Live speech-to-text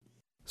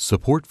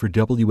Support for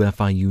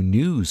WFIU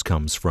News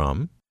comes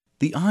from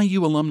the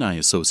IU Alumni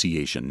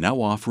Association,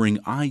 now offering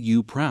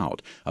IU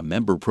Proud, a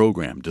member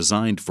program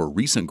designed for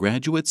recent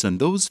graduates and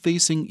those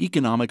facing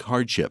economic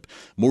hardship.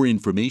 More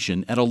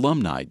information at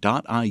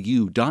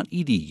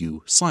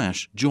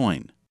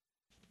alumni.iu.edu/join.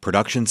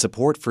 Production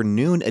support for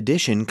Noon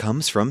Edition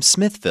comes from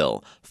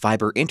Smithville,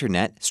 fiber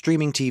internet,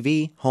 streaming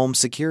TV, home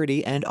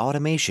security, and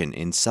automation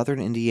in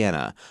southern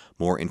Indiana.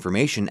 More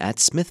information at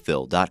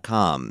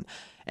smithville.com.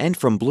 And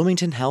from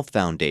Bloomington Health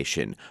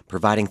Foundation,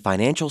 providing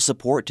financial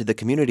support to the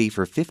community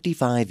for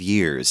 55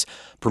 years,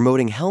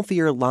 promoting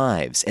healthier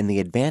lives and the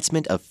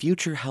advancement of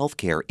future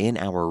healthcare in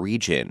our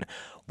region,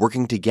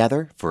 working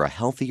together for a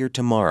healthier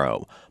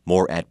tomorrow.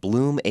 More at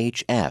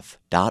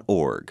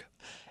bloomhf.org.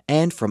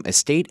 And from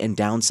Estate and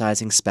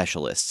Downsizing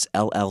Specialists,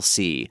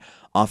 LLC,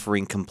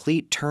 offering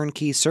complete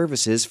turnkey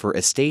services for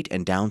estate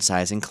and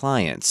downsizing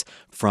clients,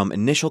 from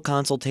initial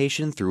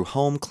consultation through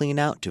home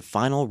cleanout to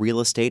final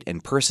real estate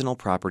and personal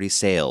property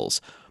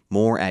sales.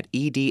 More at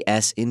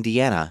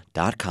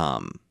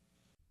edsindiana.com.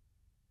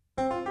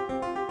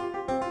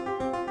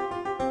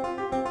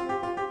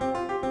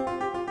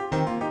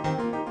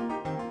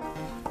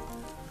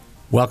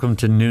 Welcome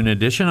to Noon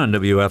Edition on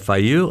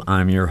WFIU.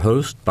 I'm your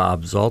host,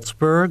 Bob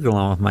Zaltzberg,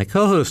 along with my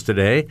co-host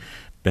today,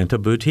 Benta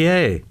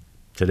Boutier.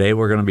 Today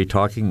we're going to be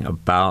talking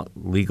about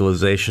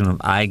legalization of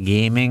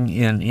iGaming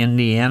in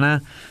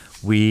Indiana.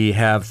 We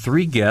have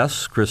three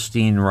guests.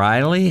 Christine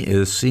Riley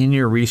is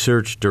Senior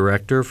Research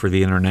Director for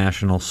the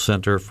International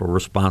Center for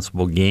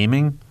Responsible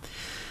Gaming.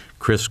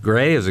 Chris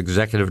Gray is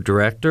Executive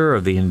Director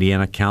of the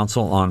Indiana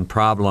Council on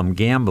Problem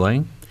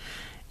Gambling.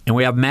 And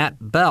we have Matt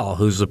Bell,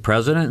 who's the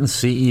President and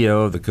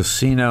CEO of the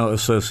Casino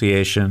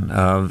Association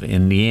of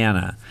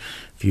Indiana.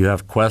 If you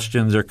have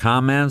questions or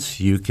comments,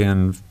 you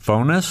can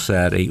phone us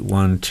at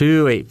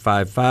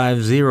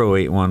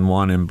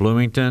 812-855-0811 in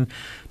Bloomington,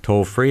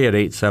 toll free at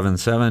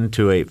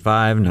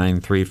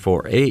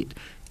 877-285-9348. You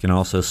can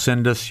also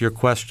send us your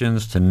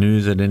questions to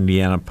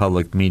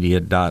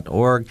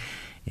news@indianapublicmedia.org.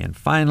 And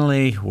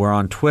finally, we're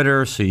on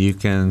Twitter, so you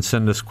can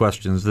send us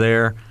questions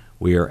there.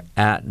 We are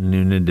at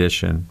Noon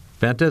Edition.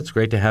 Benta, it's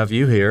great to have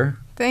you here.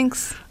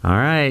 Thanks. All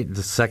right.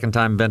 The second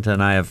time Benta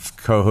and I have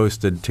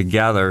co-hosted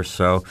together,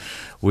 so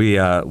we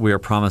are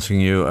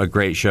promising you a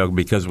great show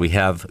because we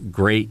have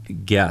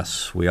great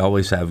guests. We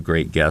always have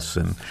great guests.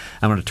 And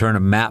I'm going to turn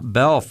to Matt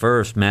Bell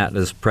first. Matt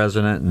is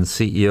President and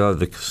CEO of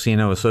the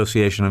Casino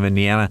Association of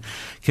Indiana.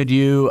 Could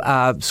you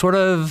sort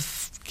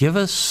of give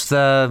us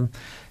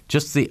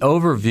just the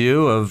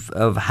overview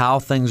of how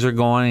things are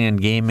going in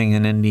gaming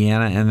in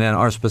Indiana? And then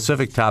our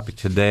specific topic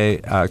today,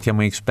 can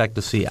we expect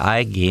to see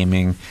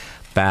iGaming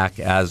back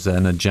as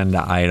an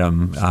agenda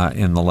item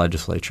in the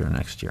legislature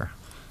next year?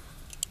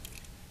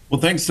 Well,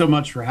 thanks so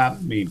much for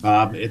having me,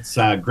 Bob. It's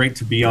great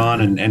to be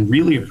on and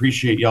really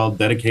appreciate y'all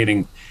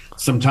dedicating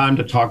some time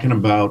to talking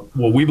about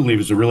what we believe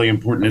is a really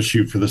important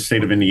issue for the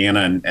state of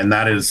Indiana, and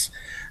that is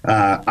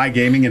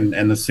iGaming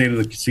and the state of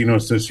the Casino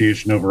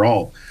Association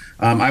overall.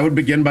 I would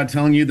begin by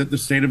telling you that the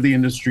state of the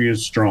industry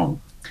is strong.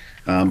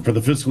 For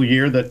the fiscal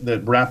year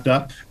that wrapped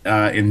up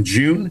in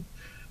June,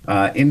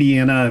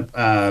 Indiana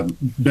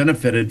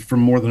benefited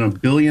from more than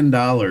 $1 billion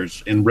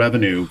in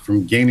revenue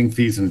from gaming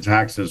fees and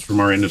taxes from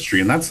our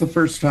industry. And that's the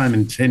first time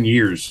in 10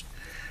 years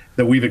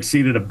that we've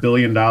exceeded $1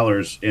 billion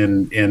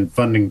in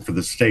funding for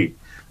the state.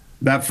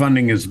 That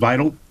funding is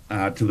vital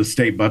to the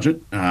state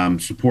budget,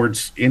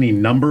 supports any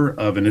number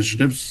of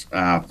initiatives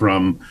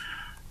from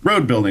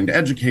road building to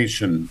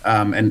education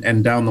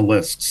and down the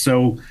list.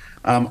 So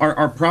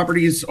our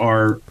properties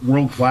are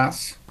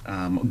world-class.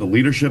 The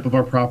leadership of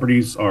our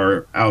properties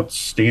are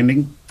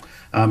outstanding,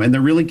 and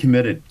they're really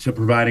committed to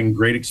providing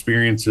great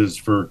experiences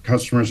for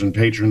customers and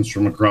patrons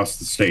from across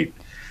the state.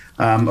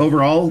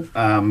 Overall,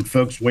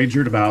 folks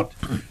wagered about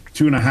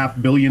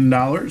 $2.5 billion.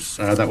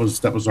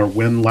 That was our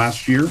win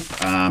last year,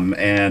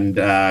 and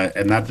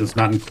that does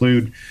not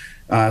include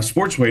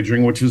sports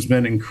wagering, which has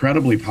been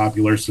incredibly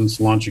popular since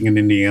launching in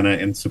Indiana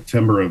in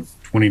September of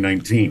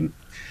 2019.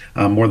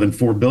 More than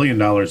 $4 billion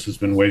has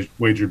been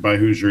wagered by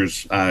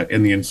Hoosiers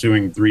in the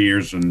ensuing 3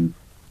 years and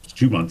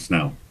 2 months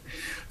now.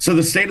 So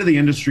the state of the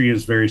industry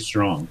is very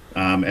strong,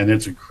 and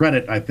it's a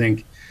credit, I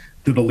think,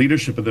 to the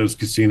leadership of those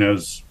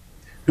casinos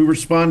who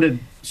responded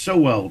so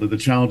well to the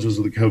challenges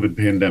of the COVID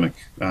pandemic.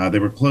 They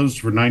were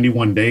closed for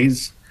 91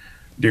 days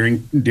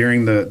during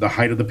the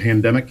height of the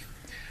pandemic.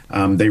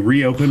 They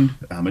reopened,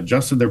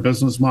 adjusted their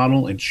business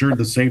model, ensured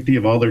the safety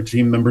of all their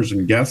team members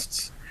and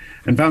guests,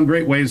 and found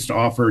great ways to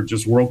offer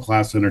just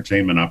world-class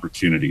entertainment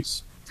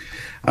opportunities.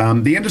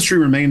 The industry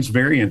remains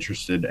very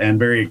interested and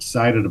very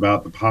excited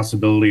about the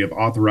possibility of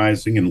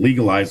authorizing and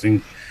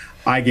legalizing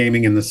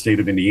iGaming in the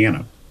state of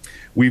Indiana.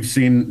 We've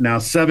seen now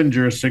 7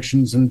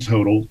 jurisdictions in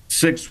total,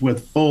 6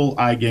 with full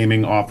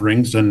iGaming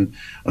offerings, and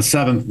a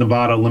 7th,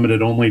 Nevada,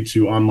 limited only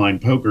to online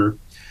poker,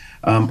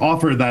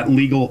 offer that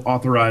legal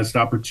authorized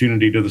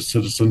opportunity to the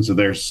citizens of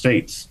their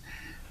states.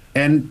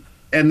 And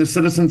the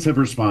citizens have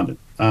responded.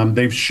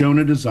 They've shown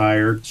a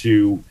desire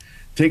to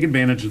take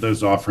advantage of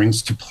those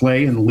offerings, to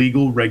play in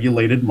legal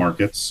regulated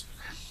markets.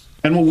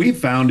 And what we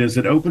found is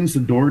it opens the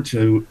door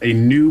to a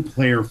new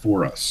player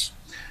for us.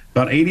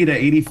 About 80 to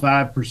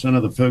 85%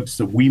 of the folks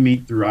that we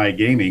meet through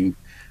iGaming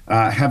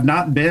have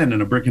not been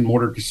in a brick and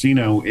mortar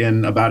casino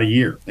in about a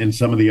year in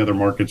some of the other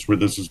markets where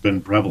this has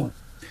been prevalent.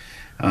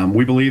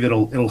 We believe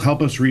it'll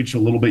help us reach a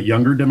little bit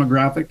younger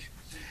demographic,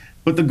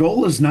 but the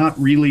goal is not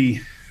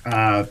really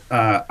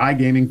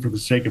iGaming for the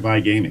sake of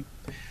iGaming.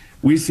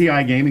 We see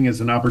iGaming as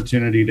an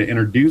opportunity to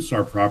introduce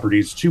our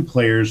properties to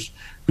players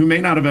who may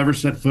not have ever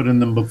set foot in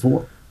them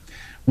before.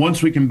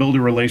 Once we can build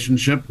a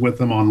relationship with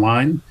them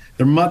online,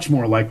 they're much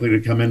more likely to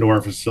come into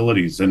our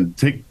facilities and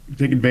take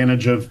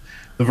advantage of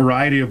the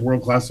variety of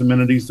world-class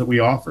amenities that we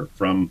offer,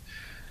 from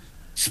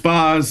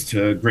spas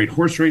to great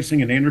horse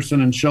racing in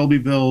Anderson and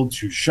Shelbyville,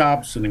 to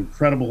shops and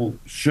incredible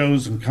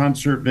shows and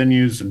concert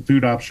venues and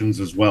food options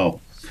as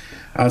well.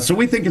 So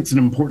we think it's an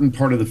important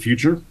part of the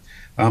future.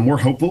 We're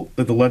hopeful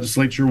that the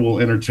legislature will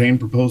entertain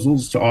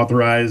proposals to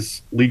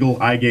authorize legal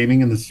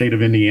iGaming in the state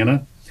of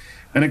Indiana,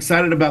 and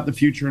excited about the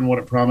future and what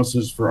it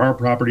promises for our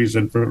properties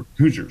and for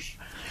Hoosiers.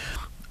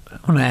 I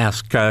want to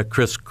ask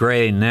Chris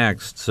Gray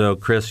next. So,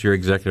 Chris, you're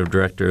executive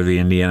director of the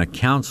Indiana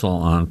Council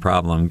on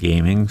Problem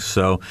Gaming.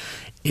 So,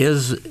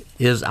 is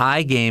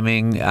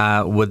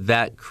iGaming, would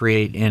that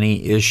create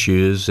any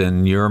issues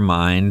in your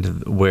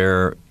mind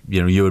where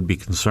you would be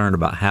concerned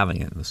about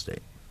having it in the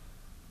state?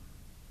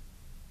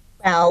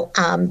 Well,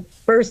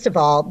 first of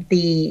all,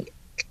 the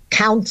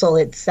council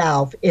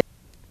itself is.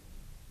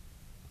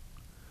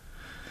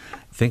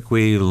 I think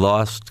we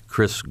lost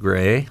Chris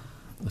Gray,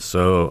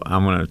 so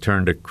I'm going to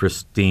turn to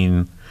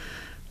Christine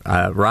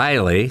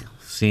Riley,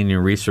 Senior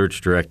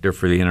Research Director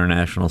for the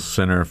International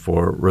Center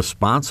for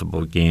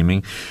Responsible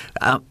Gaming.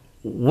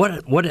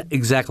 What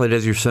exactly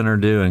does your center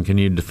do, and can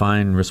you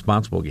define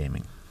responsible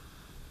gaming?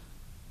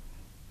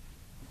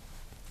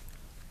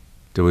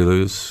 Do we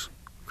lose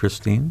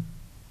Christine?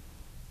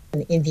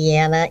 In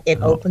Indiana, it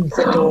opens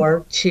the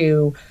door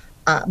to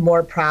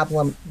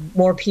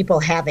more people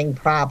having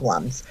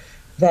problems.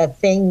 The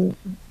thing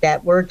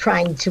that we're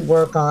trying to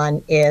work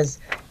on is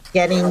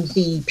getting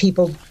the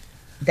people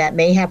that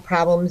may have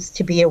problems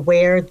to be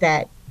aware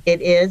that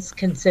it is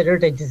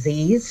considered a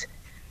disease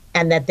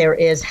and that there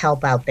is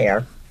help out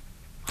there.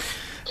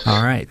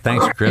 All right.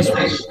 Thanks, Chris.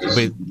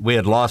 We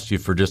had lost you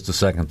for just a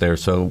second there,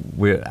 so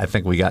I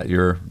think we got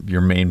your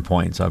main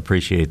points. I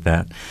appreciate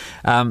that.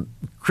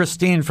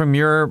 Christine, from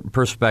your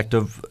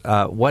perspective,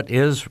 what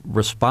is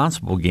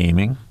responsible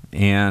gaming,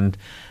 and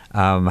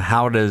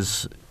how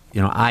does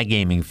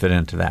iGaming fit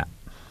into that?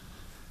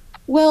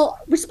 Well,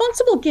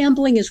 responsible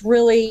gambling is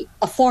really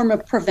a form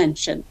of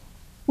prevention,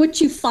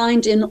 which you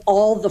find in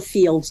all the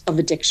fields of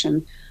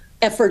addiction,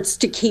 efforts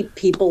to keep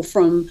people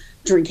from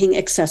drinking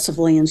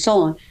excessively and so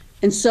on.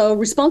 And so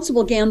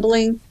responsible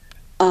gambling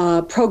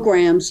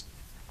programs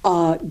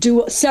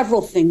do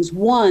several things.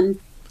 One,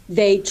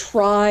 they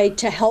try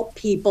to help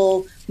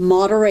people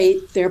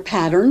moderate their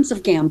patterns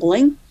of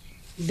gambling.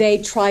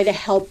 They try to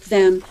help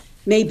them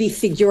maybe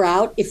figure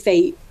out if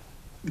they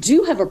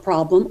do have a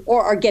problem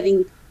or are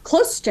getting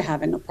close to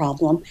having a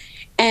problem.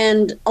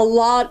 And a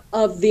lot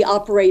of the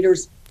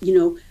operators,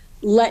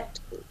 let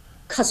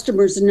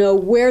customers know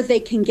where they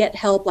can get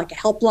help, like a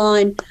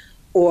helpline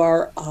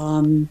or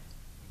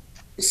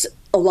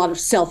a lot of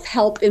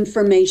self-help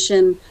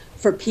information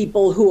for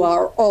people who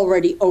are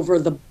already over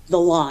the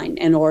line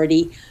and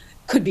already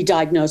could be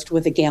diagnosed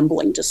with a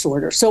gambling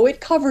disorder. So it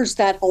covers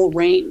that whole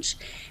range.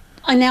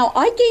 And now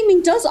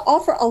iGaming does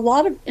offer a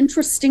lot of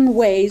interesting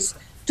ways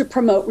to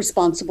promote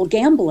responsible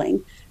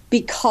gambling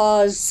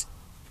because,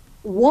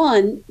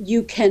 one,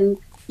 you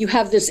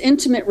have this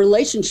intimate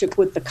relationship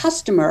with the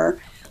customer,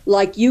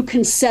 like you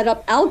can set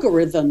up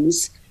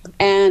algorithms,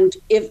 and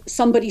if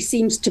somebody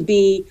seems to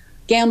be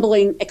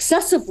gambling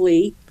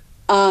excessively,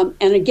 and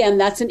again,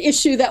 that's an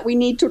issue that we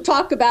need to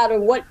talk about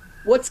of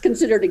what's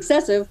considered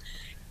excessive,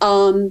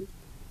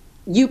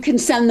 you can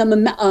send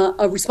them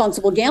a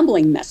responsible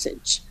gambling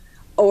message,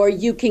 or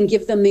you can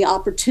give them the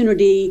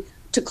opportunity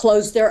to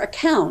close their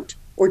account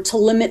or to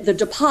limit the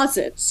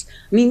deposits.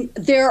 I mean,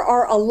 there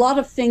are a lot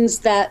of things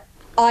that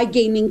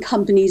iGaming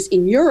companies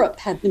in Europe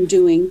have been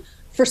doing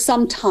for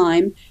some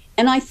time,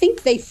 and I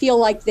think they feel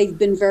like they've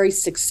been very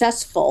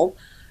successful.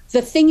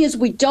 The thing is,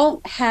 we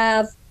don't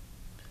have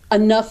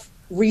enough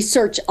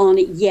research on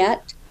it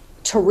yet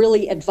to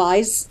really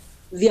advise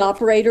the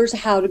operators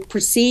how to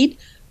proceed.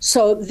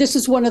 So this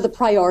is one of the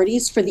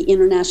priorities for the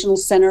International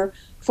Center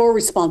for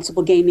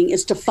Responsible Gaming,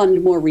 is to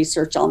fund more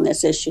research on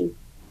this issue.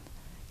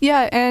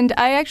 Yeah, and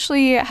I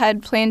actually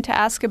had planned to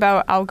ask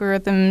about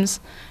algorithms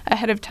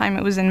ahead of time.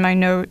 It was in my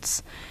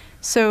notes.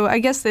 So I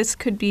guess this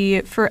could be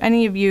for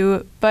any of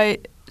you,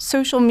 but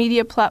social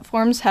media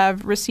platforms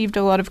have received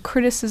a lot of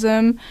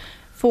criticism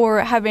for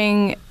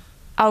having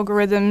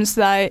algorithms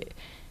that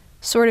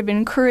sort of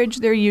encourage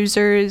their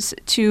users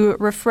to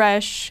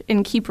refresh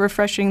and keep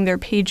refreshing their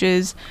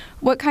pages.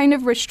 What kind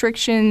of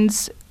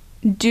restrictions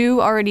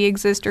do already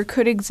exist or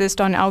could exist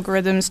on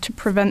algorithms to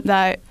prevent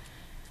that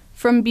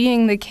from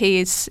being the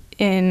case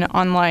in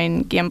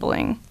online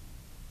gambling?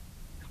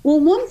 Well,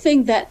 one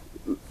thing that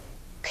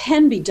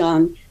can be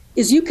done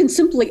is you can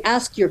simply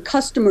ask your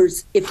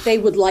customers if they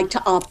would like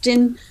to opt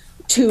in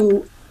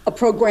to a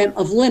program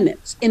of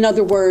limits. In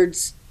other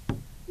words,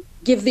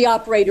 give the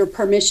operator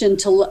permission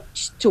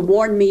to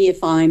warn me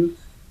if I'm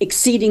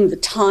exceeding the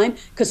time,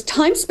 because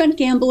time spent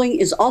gambling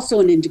is also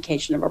an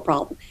indication of a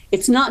problem.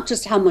 It's not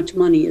just how much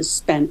money is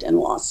spent and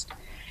lost.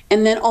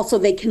 And then also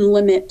they can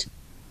limit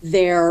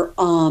their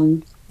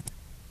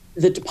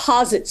the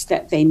deposits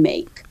that they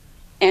make,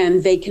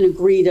 and they can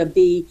agree to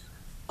be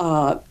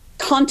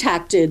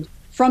contacted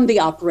from the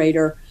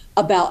operator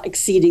about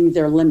exceeding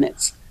their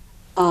limits.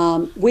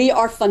 We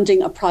are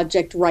funding a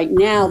project right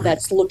now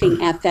that's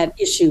looking at that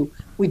issue.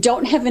 We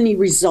don't have any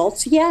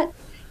results yet,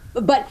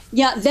 but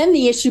yeah, then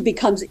the issue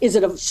becomes,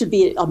 should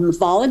be a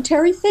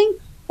voluntary thing,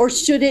 or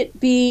should it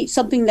be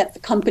something that the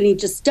company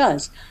just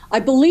does? I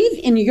believe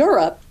in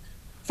Europe,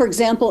 for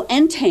example,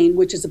 Entain,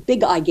 which is a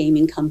big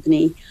iGaming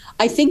company,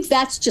 I think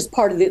that's just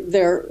part of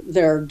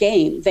their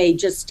game. They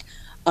just,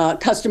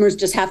 customers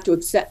just have to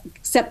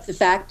accept the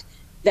fact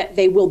that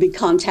they will be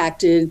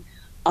contacted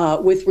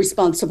with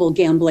responsible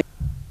gambling.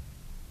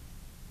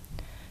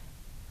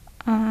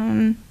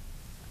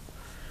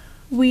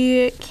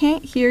 We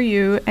can't hear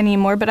you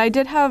anymore, but I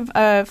did have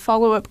a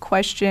follow-up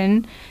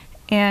question,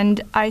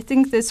 and I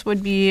think this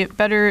would be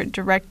better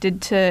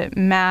directed to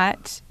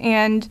Matt.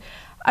 And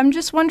I'm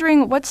just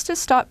wondering, what's to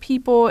stop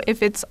people,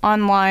 if it's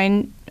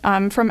online,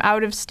 from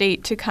out of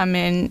state to come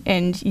in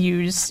and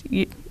use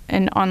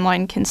an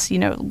online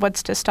casino?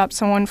 What's to stop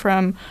someone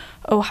from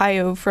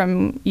Ohio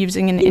from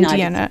using an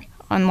Indiana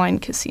online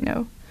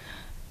casino?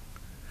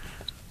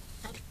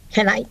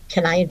 Can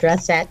I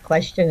address that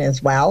question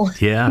as well?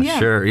 Yeah.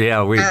 Sure.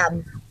 Yeah,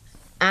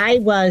 I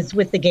was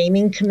with the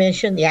Gaming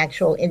Commission,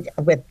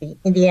 with the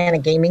Indiana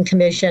Gaming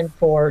Commission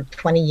for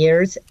 20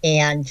 years,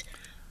 and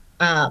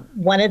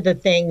one of the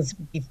things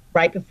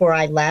right before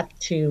I left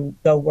to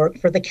go work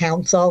for the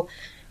council,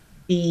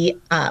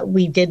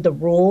 we did the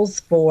rules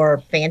for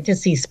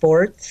fantasy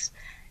sports,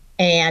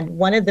 and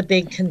one of the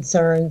big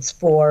concerns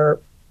for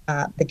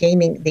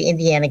the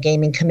Indiana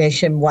Gaming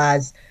Commission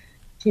was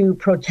to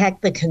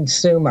protect the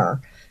consumer.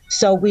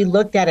 So we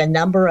looked at a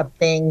number of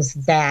things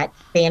that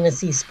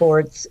fantasy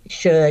sports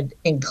should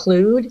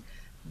include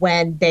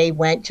when they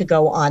went to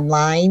go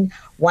online.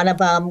 One of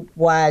them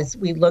was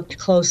we looked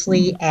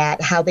closely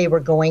at how they were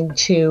going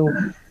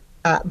to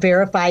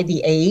verify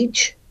the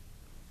age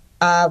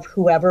of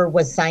whoever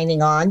was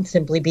signing on,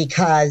 simply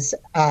because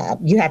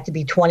you have to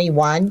be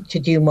 21 to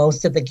do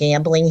most of the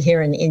gambling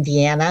here in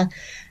Indiana.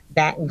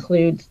 That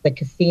includes the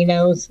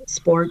casinos,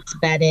 sports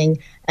betting,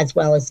 as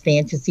well as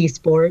fantasy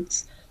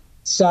sports.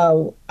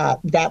 So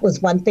that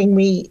was one thing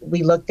we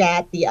looked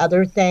at. The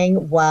other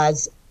thing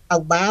was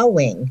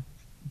allowing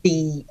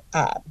the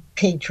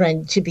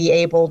patron to be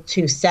able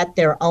to set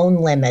their own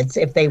limits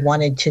if they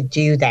wanted to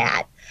do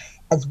that,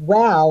 as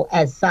well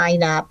as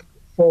sign up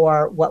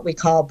for what we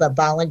call the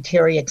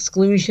voluntary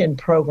exclusion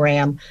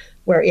program,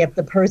 where if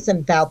the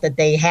person felt that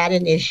they had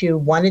an issue,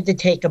 wanted to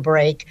take a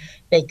break,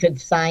 they could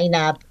sign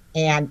up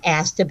and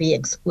ask to be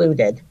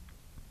excluded.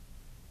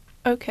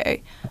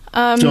 Okay.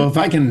 So if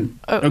I can,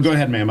 go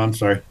ahead, ma'am. I'm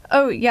sorry.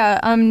 Oh,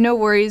 yeah. No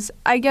worries.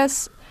 I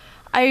guess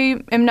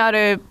I am not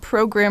a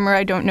programmer.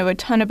 I don't know a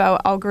ton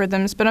about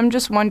algorithms, but I'm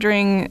just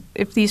wondering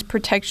if these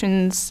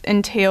protections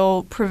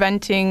entail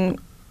preventing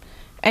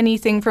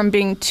anything from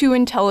being too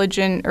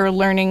intelligent or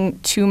learning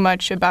too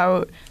much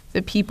about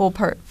the people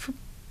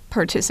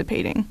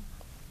participating.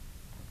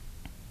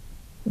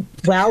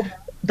 Well,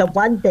 the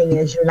one thing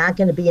is you're not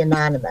going to be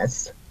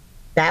anonymous.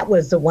 That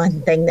was the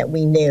one thing that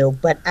we knew.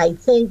 But I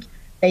think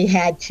they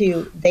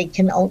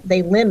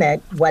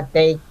limit what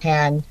they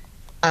can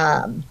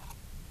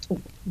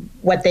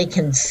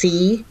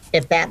see,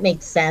 if that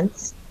makes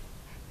sense.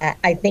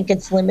 I think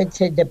it's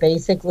limited to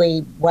basically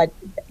what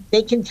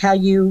they can tell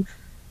you,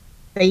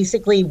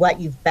 basically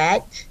what you've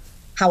bet,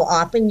 how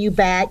often you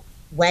bet,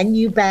 when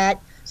you bet.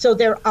 So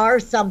there are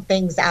some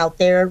things out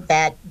there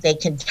that they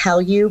can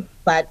tell you,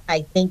 but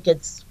I think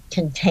it's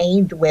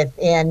contained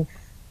within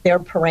their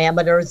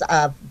parameters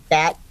of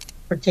that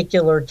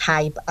particular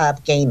type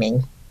of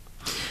gaming.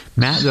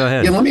 Matt, go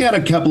ahead. Yeah, let me add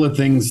a couple of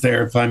things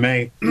there, if I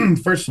may.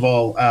 First of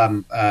all,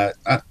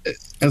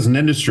 as an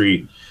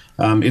industry,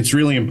 it's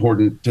really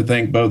important to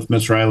thank both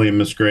Ms. Riley and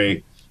Ms.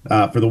 Gray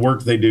for the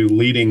work they do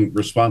leading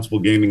responsible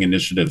gaming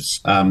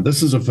initiatives.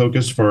 This is a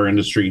focus for our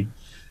industry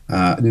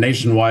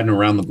nationwide and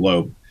around the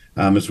globe.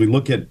 As we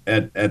look at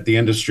the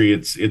industry,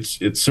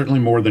 it's certainly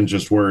more than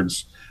just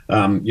words.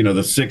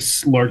 The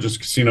 6 largest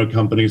casino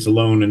companies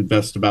alone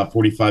invest about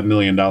 $45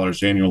 million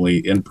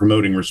annually in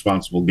promoting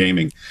responsible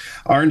gaming.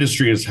 Our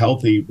industry is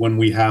healthy when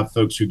we have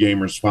folks who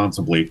game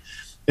responsibly,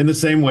 in the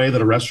same way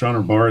that a restaurant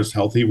or bar is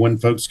healthy when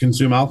folks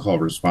consume alcohol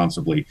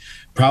responsibly.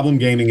 Problem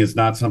gaming is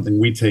not something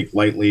we take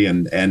lightly,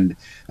 and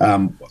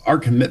our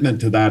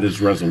commitment to that is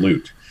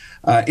resolute.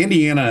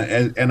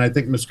 Indiana, and I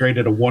think Ms. Gray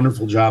did a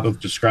wonderful job of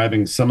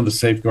describing some of the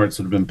safeguards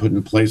that have been put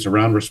in place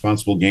around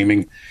responsible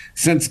gaming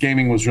since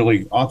gaming was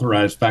really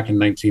authorized back in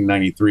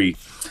 1993,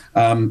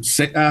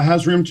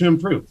 has room to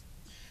improve.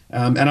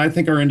 And I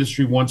think our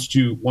industry wants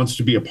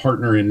to be a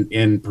partner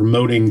in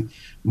promoting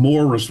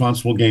more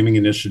responsible gaming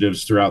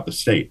initiatives throughout the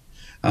state.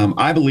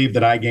 I believe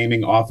that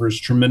iGaming offers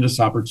tremendous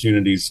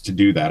opportunities to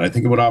do that. I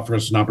think it would offer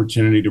us an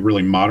opportunity to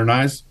really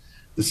modernize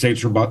the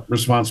state's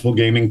responsible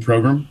gaming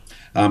program,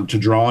 to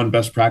draw on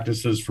best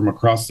practices from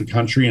across the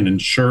country and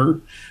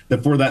ensure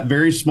that for that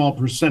very small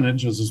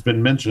percentage, as has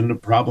been mentioned,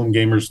 of problem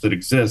gamers that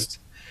exist,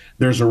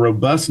 there's a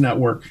robust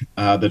network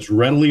that's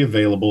readily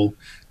available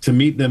to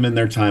meet them in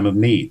their time of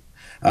need.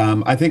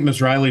 I think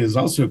Ms. Riley is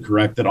also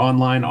correct that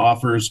online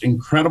offers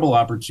incredible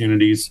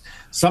opportunities,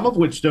 some of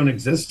which don't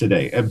exist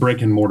today at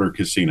brick and mortar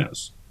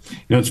casinos.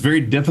 It's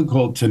very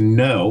difficult to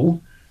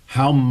know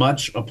how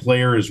much a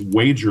player is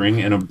wagering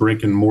in a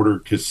brick and mortar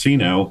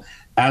casino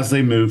as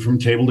they move from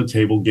table to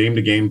table, game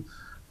to game,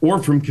 or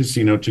from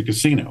casino to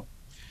casino.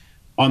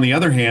 On the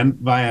other hand,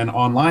 via an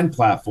online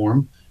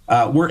platform,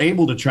 we're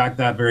able to track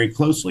that very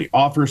closely,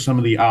 offer some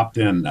of the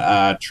opt-in,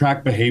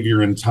 track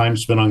behavior and time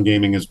spent on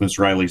gaming, as Ms.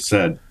 Riley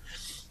said.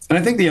 And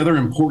I think the other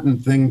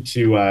important thing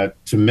to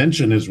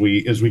mention as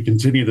we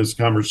continue this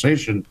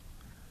conversation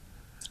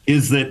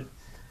is that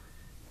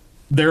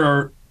there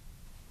are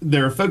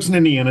folks in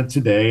Indiana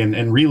today,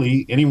 and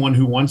really anyone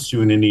who wants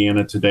to in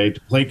Indiana today,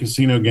 to play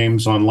casino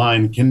games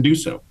online can do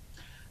so.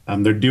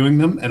 They're doing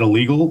them at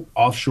illegal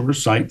offshore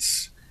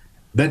sites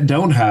that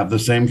don't have the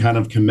same kind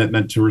of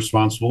commitment to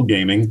responsible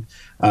gaming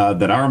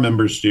that our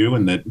members do,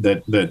 and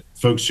that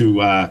folks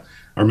who are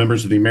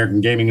members of the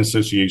American Gaming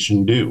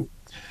Association do.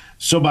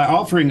 So by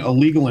offering a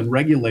legal and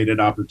regulated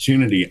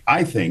opportunity,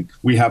 I think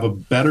we have a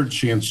better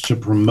chance to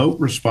promote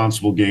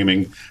responsible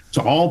gaming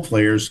to all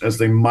players as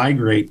they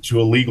migrate to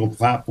a legal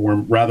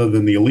platform rather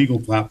than the illegal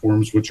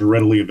platforms which are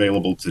readily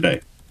available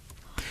today.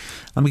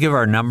 Let me give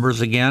our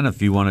numbers again.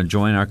 If you want to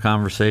join our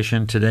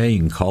conversation today, you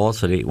can call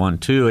us at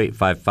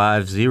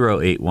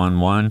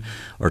 812-855-0811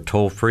 or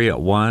toll free at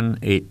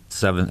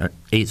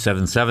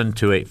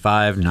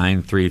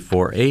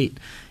 1-877-285-9348.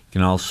 You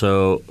can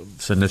also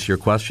send us your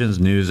questions,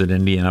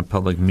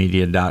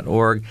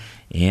 news@indianapublicmedia.org,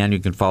 and you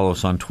can follow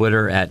us on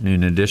Twitter at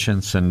Noon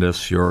Edition. Send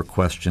us your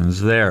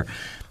questions there.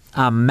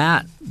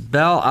 Matt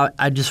Bell,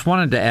 I just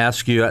wanted to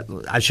ask you,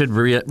 I should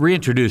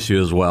reintroduce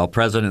you as well,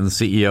 President and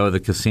CEO of the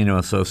Casino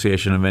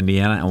Association of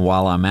Indiana, and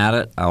while I'm at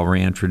it, I'll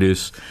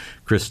reintroduce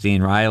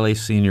Christine Riley,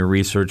 Senior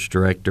Research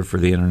Director for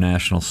the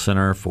International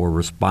Center for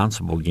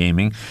Responsible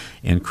Gaming,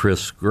 and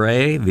Chris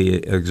Gray, the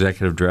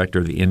Executive Director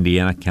of the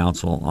Indiana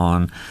Council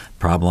on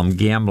Problem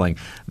Gambling.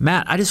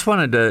 Matt, I just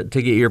wanted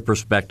to get your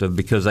perspective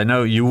because I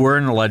know you were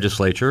in the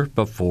legislature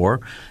before.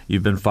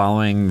 You've been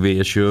following the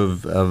issue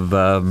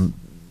of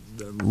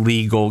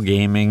legal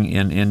gaming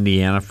in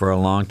Indiana for a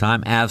long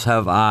time, as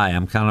have I.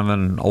 I'm kind of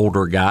an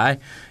older guy,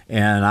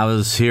 and I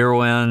was here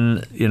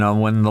when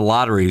the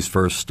lotteries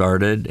first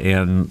started,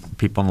 and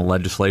people in the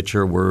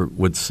legislature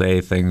would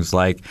say things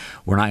like,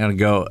 "We're not going to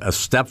go a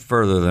step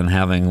further than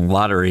having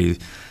lottery,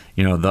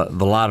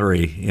 the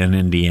lottery in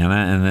Indiana,"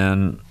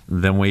 and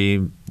then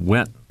we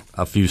went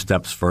a few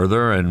steps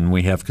further, and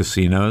we have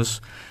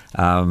casinos.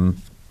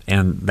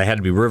 And they had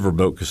to be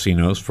riverboat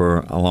casinos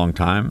for a long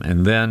time,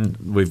 and then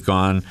we've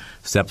gone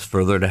steps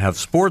further to have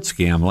sports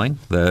gambling,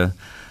 the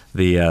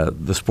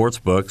sports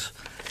books.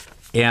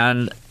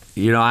 And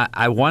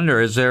I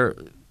wonder, is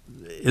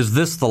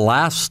this the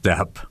last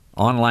step?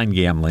 Online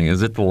gambling,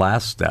 is it the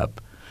last step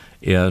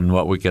in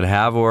what we could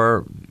have,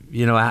 or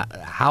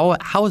how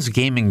has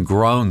gaming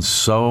grown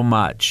so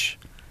much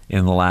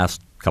in the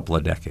last couple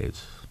of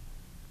decades?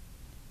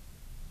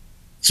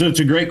 So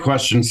it's a great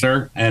question,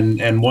 sir,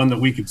 and one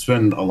that we could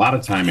spend a lot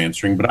of time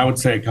answering, but I would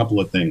say a couple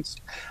of things.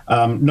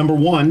 Number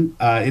one,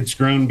 it's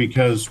grown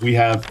because we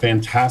have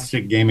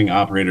fantastic gaming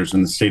operators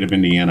in the state of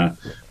Indiana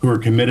who are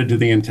committed to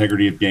the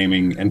integrity of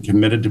gaming and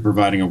committed to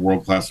providing a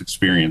world-class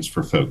experience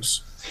for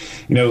folks.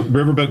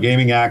 Riverboat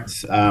Gaming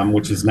Act,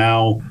 which is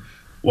now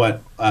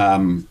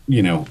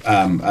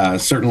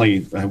certainly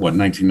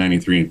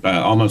 1993,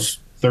 almost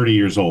 30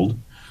 years old.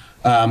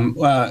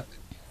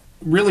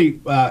 Really,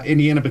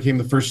 Indiana became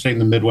the first state in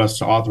the Midwest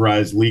to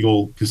authorize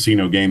legal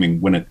casino gaming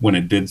when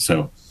it did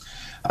so.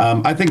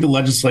 I think the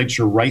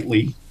legislature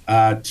rightly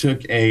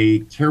took a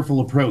careful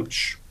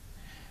approach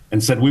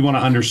and said, we want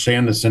to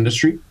understand this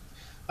industry.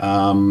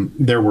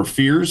 There were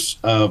fears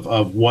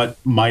of what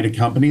might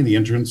accompany the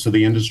entrance of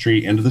the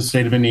industry into the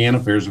state of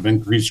Indiana, fears of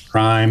increased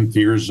crime,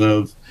 fears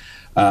of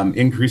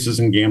increases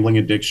in gambling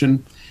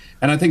addiction.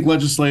 And I think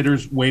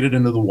legislators waded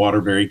into the water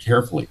very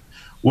carefully.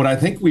 What I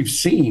think we've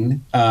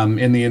seen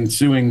in the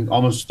ensuing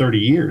almost 30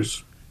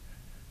 years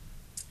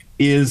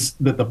is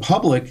that the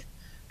public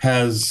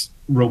has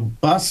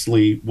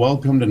robustly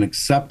welcomed and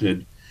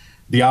accepted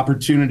the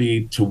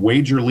opportunity to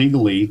wager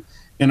legally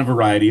in a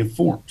variety of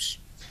forms.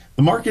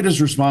 The market is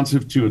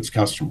responsive to its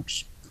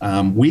customers.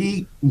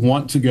 We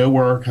want to go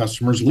where our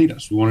customers lead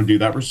us. We want to do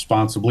that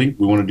responsibly.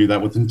 We want to do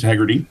that with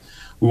integrity.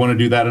 We want to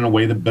do that in a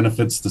way that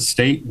benefits the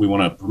state. We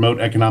want to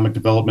promote economic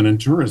development and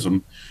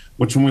tourism,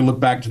 which, when we look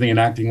back to the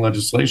enacting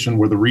legislation,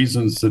 were the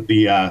reasons that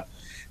the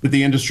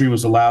industry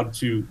was allowed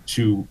to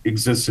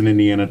exist in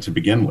Indiana to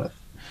begin with.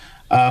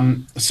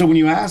 So when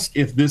you ask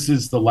if this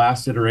is the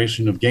last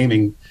iteration of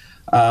gaming,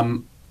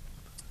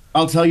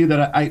 I'll tell you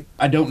that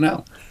I don't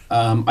know.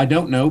 I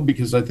don't know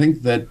because I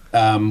think that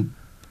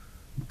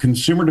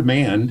consumer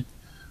demand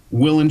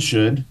will and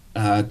should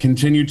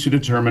continue to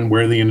determine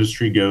where the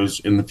industry goes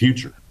in the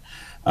future.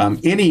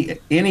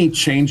 Any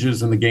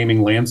changes in the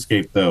gaming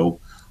landscape, though,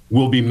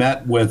 will be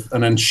met with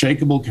an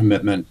unshakable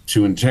commitment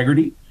to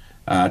integrity,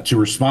 to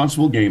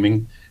responsible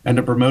gaming, and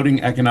to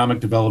promoting economic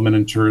development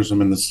and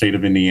tourism in the state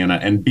of Indiana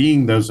and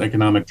being those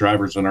economic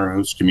drivers in our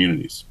host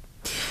communities.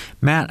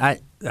 Matt,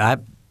 I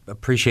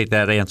appreciate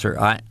that answer.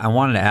 I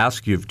wanted to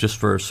ask you just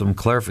for some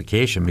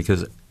clarification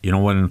because,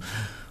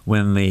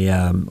 when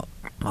the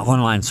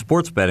online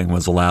sports betting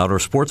was allowed or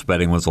sports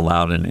betting was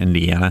allowed in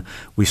Indiana,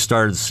 we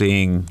started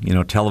seeing,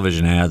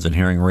 television ads and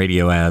hearing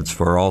radio ads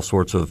for all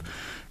sorts of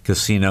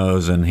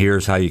casinos, and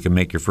here's how you can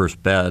make your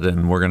first bet,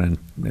 and we're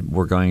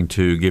going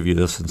to give you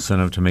this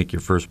incentive to make your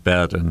first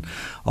bet, and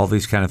all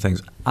these kind of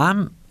things.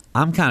 I'm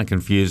kind of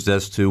confused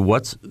as to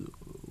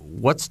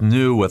what's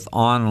new with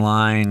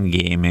online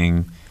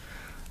gaming.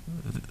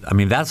 I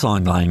mean, that's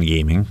online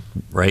gaming,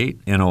 right?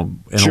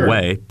 Sure. A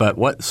way. But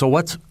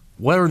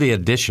what are the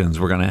additions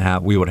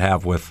we would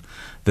have with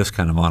this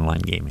kind of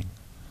online gaming?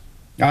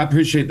 I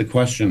appreciate the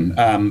question,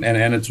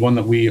 and it's one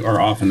that we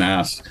are often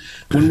asked.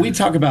 When we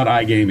talk about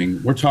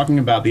iGaming, we're talking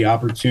about the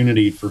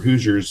opportunity for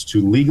Hoosiers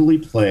to legally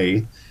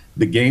play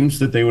the games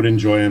that they would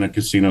enjoy on a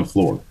casino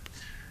floor.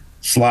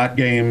 Slot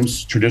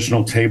games,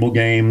 traditional table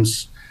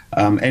games,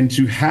 and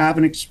to have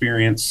an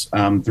experience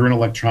through an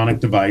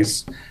electronic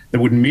device that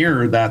would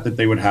mirror that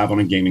they would have on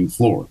a gaming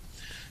floor.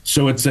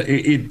 So it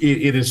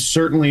is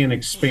certainly an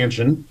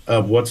expansion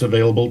of what's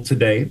available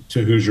today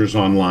to Hoosiers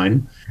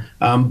online,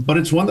 but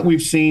it's one that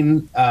we've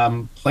seen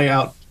play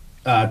out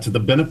to the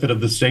benefit of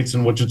the states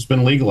in which it's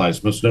been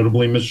legalized, most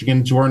notably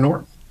Michigan to our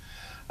north.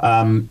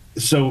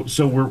 So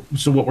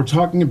what we're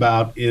talking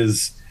about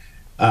is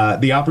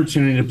the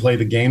opportunity to play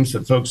the games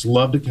that folks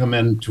love to come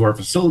into our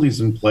facilities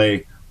and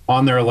play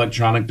on their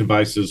electronic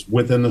devices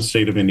within the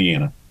state of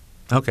Indiana.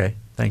 Okay,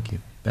 thank you.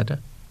 Benta?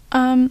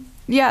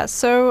 Yeah,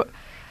 so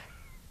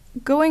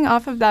going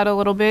off of that a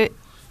little bit,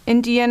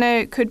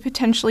 Indiana could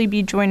potentially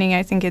be joining,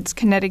 I think it's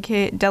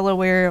Connecticut,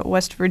 Delaware,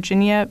 West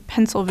Virginia,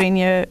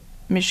 Pennsylvania,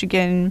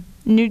 Michigan,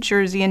 New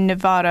Jersey, and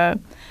Nevada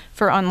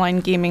for online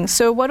gaming.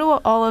 So what do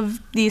all of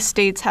these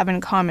states have in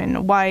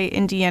common? Why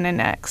Indiana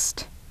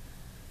next?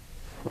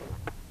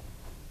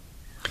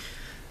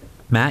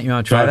 Matt, you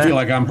want to try that? I feel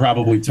like I'm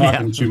probably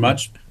talking too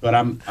much, but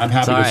I'm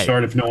happy to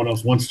start if no one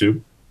else wants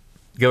to.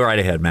 Go right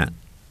ahead, Matt.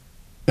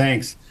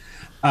 Thanks.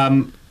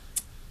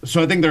 So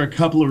I think there are a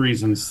couple of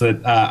reasons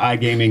that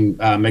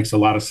iGaming makes a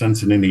lot of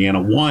sense in Indiana.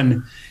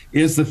 One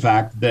is the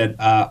fact that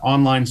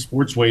online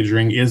sports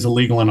wagering is a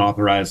legal and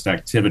authorized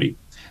activity.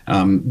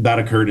 That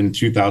occurred in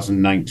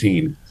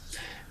 2019.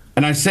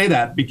 And I say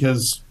that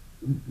because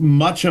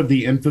much of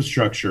the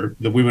infrastructure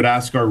that we would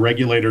ask our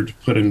regulator to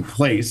put in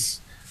place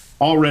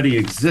already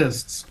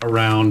exists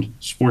around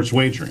sports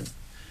wagering.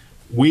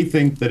 We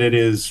think that it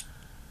is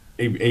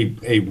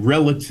a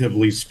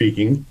relatively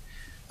speaking,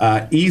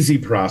 easy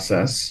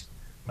process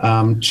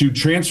to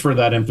transfer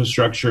that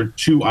infrastructure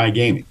to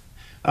iGaming.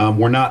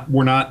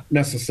 We're not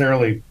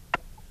necessarily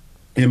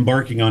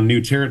embarking on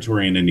new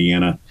territory in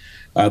Indiana.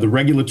 The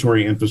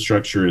regulatory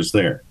infrastructure is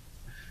there.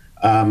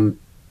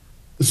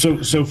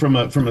 So from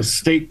a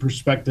state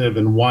perspective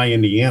and why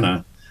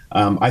Indiana,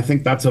 I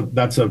think that's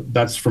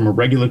from a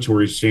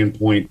regulatory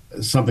standpoint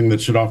something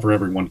that should offer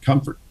everyone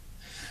comfort.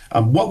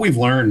 What we've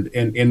learned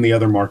in the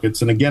other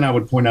markets, and again, I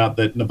would point out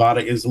that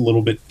Nevada is a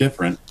little bit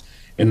different.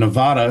 In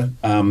Nevada,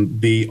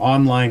 the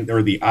online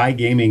or the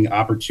iGaming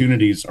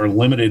opportunities are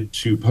limited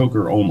to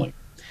poker only.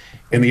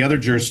 In the other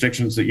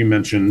jurisdictions that you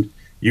mentioned,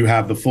 you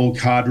have the full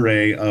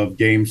cadre of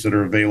games that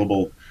are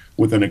available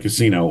within a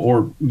casino,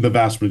 or the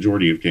vast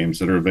majority of games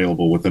that are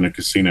available within a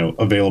casino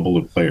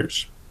available to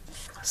players.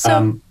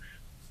 So,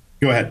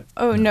 go ahead.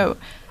 Oh, no.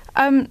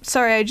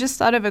 Sorry, I just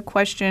thought of a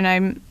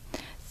question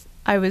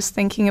I was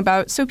thinking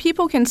about. So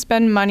people can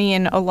spend money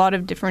in a lot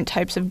of different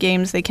types of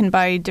games. They can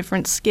buy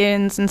different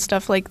skins and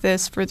stuff like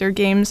this for their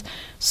games.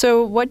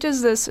 So what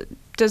does this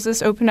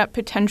open up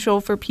potential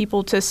for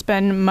people to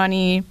spend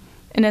money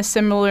in a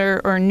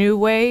similar or new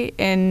way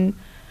in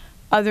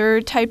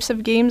other types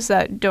of games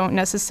that don't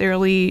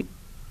necessarily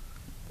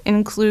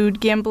include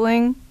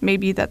gambling?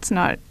 Maybe that's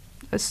not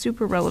a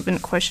super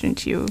relevant question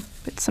to you,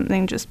 but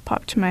something just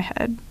popped to my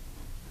head.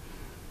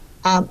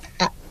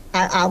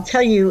 I'll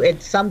tell you,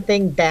 it's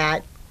something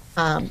that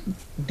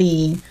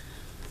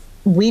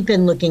we've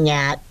been looking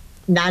at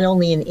not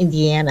only in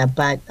Indiana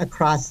but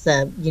across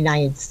the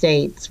United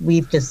States.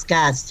 We've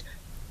discussed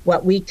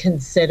what we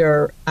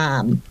consider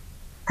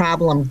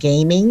problem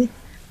gaming,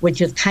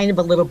 which is kind of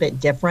a little bit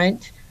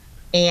different.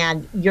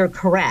 And you're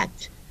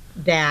correct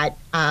that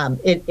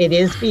it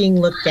is being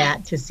looked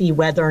at to see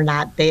whether or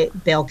not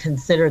they'll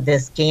consider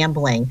this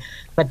gambling,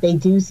 but they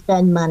do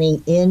spend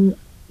money in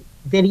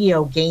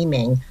video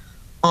gaming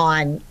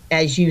on,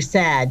 as you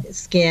said,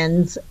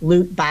 skins,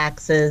 loot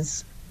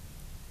boxes,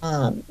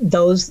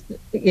 those,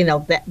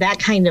 that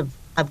kind of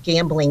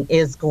gambling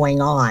is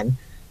going on.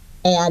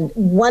 And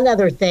one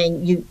other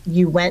thing,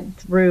 you went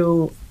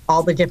through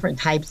all the different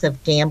types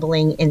of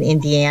gambling in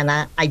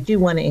Indiana. I do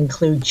want to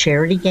include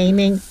charity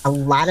gaming. A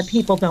lot of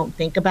people don't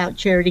think about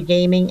charity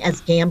gaming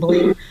as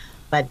gambling,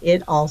 but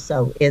it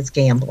also is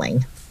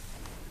gambling.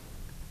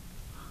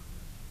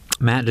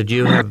 Matt, did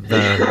you have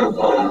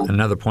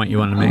another point you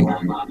wanted to make?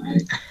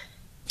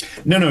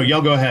 No,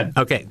 y'all go ahead.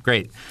 Okay,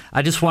 great.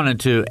 I just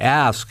wanted to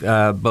ask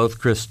both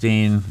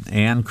Christine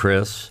and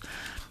Chris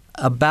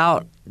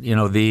about,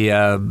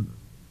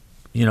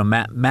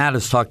 Matt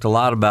has talked a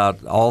lot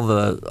about all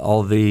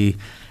the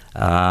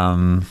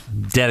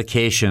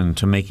dedication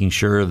to making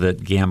sure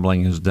that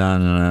gambling is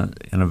done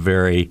in a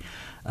very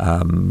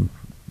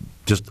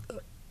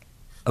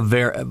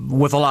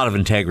with a lot of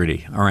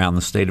integrity around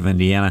the state of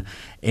Indiana.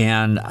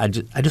 And I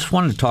just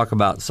wanted to talk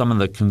about some of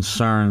the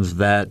concerns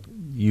that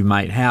you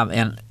might have,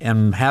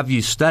 and have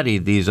you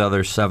studied these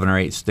other 7 or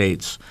 8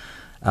 states?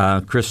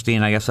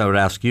 Christine, I guess I would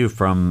ask you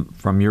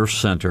from your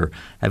center,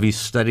 have you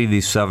studied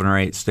these 7 or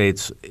 8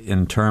 states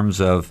in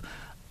terms of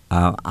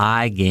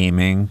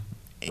iGaming,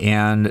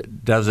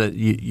 and does it?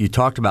 You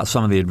talked about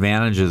some of the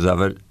advantages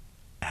of it.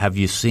 Have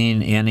you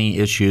seen any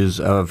issues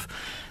of,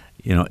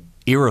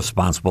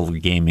 irresponsible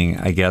gaming,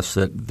 I guess,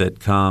 that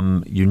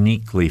come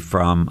uniquely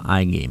from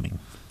iGaming?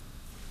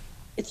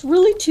 It's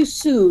really too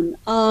soon.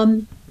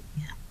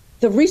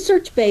 The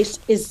research base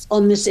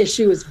on this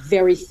issue is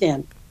very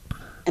thin.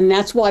 And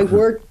that's why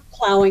we're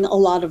plowing a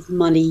lot of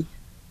money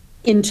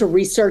into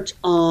research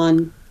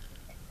on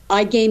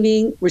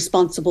iGaming,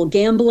 responsible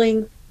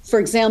gambling. For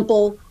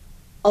example,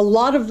 a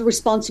lot of the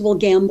responsible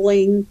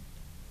gambling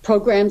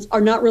programs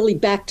are not really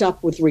backed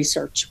up with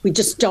research. We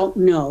just don't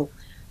know.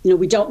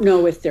 We don't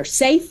know if they're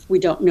safe. We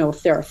don't know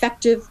if they're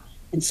effective.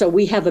 And so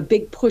we have a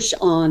big push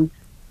on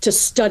to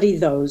study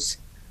those.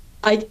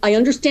 I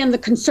understand the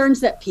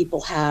concerns that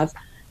people have,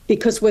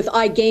 because with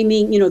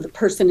iGaming, the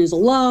person is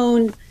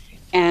alone,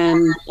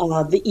 and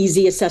the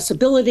easy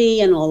accessibility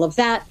and all of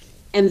that.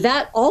 And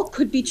that all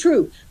could be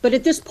true. But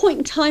at this point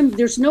in time,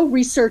 there's no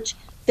research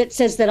that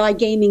says that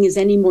iGaming is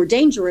any more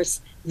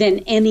dangerous than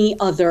any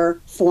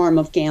other form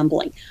of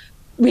gambling.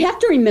 We have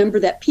to remember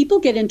that people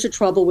get into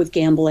trouble with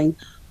gambling,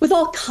 with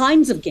all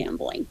kinds of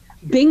gambling,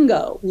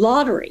 bingo,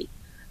 lottery,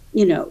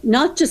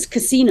 not just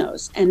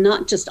casinos and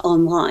not just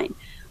online.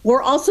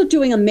 We're also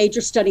doing a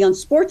major study on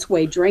sports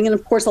wagering. And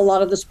of course, a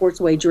lot of the sports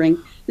wagering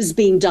is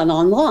being done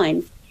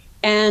online.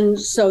 And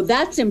so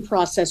that's in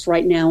process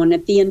right now. And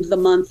at the end of the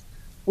month,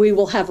 we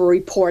will have a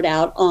report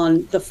out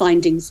on the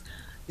findings,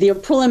 the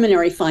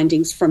preliminary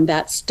findings from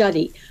that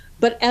study.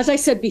 But as I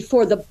said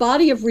before, the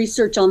body of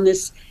research on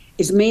this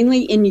is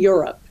mainly in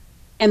Europe.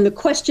 And the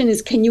question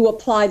is, can you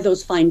apply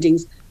those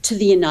findings to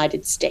the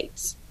United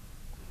States?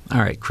 All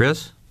right,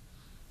 Chris?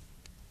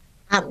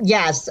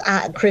 Yes,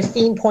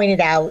 Christine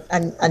pointed out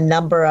a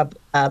number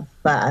of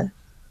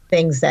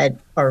things that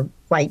are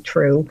quite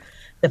true.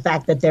 The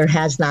fact that there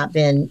has not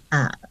been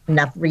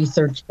enough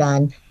research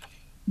done.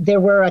 There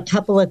were a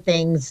couple of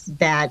things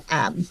that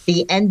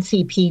the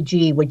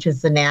NCPG, which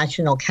is the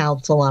National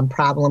Council on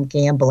Problem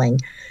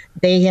Gambling,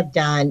 they have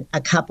done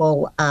a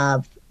couple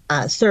of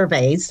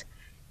surveys.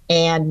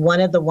 And one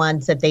of the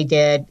ones that they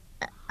did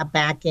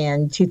back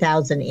in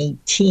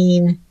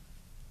 2018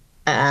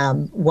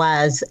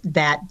 was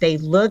that they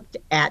looked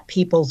at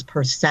people's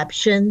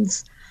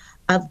perceptions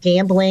of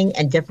gambling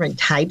and different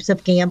types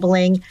of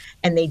gambling,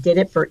 and they did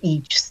it for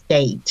each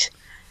state.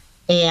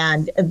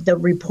 And the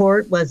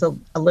report was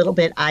a little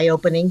bit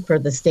eye-opening for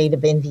the state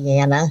of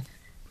Indiana.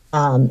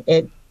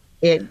 It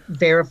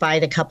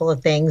verified a couple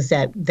of things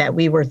that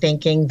we were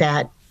thinking,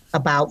 that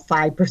about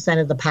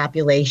 5% of the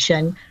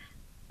population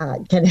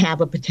can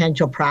have a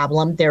potential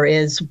problem. There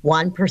is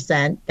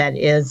 1% that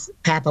is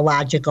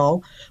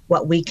pathological,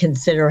 what we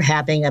consider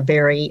having a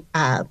very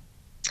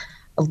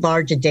a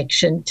large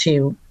addiction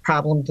to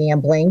problem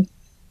gambling.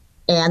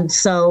 And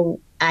so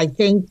I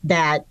think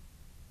that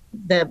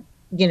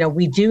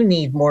we do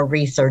need more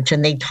research,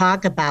 and they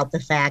talk about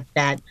the fact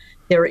that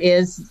there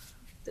is,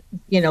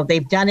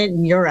 they've done it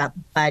in Europe,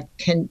 but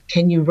can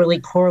you really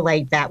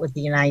correlate that with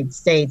the United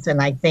States? And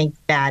I think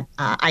that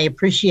I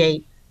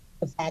appreciate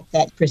the fact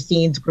that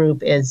Christine's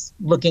group is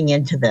looking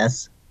into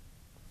this.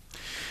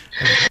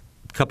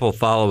 A couple of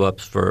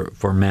follow-ups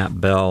for Matt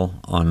Bell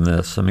on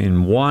this. I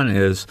mean, one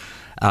is,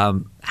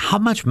 how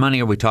much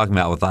money are we talking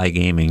about with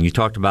iGaming? You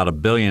talked about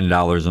 $1 billion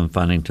in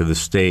funding to the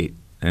state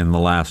in the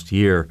last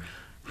year.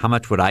 How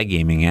much would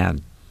iGaming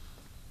add?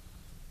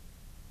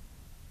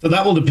 So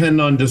that will depend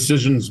on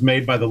decisions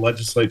made by the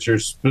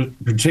legislatures,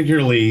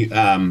 particularly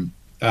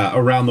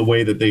around the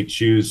way that they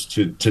choose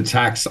to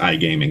tax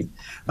iGaming.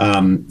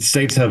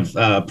 States have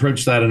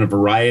approached that in a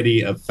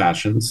variety of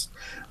fashions.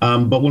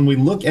 But when we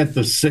look at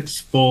the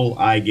 6 full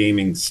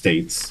iGaming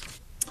states,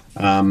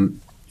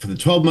 for the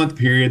 12-month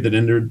period that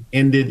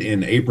ended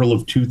in April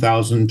of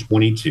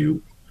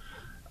 2022,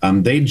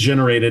 they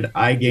generated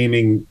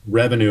iGaming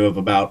revenue of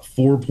about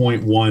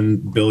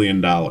 $4.1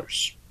 billion.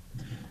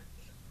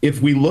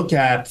 If we look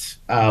at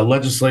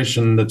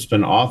legislation that's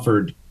been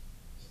offered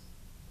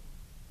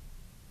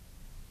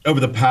over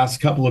the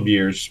past couple of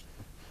years,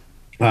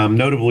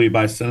 notably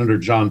by Senator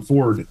John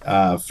Ford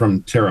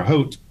from Terre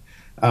Haute,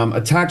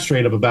 a tax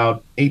rate of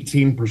about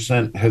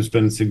 18% has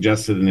been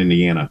suggested in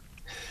Indiana.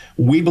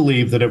 We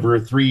believe that over a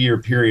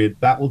 3-year period,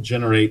 that will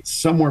generate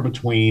somewhere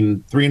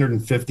between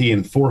 $350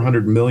 and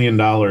 $400 million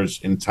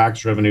in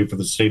tax revenue for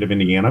the state of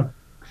Indiana.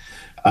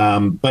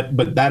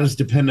 But that is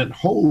dependent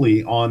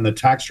wholly on the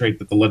tax rate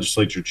that the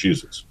legislature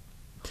chooses.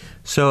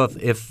 So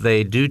if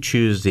they do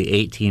choose the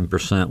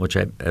 18%, which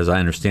as I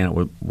understand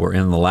it, were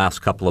in the last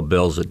couple of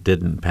bills that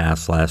didn't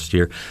pass last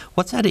year,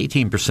 what's that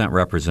 18%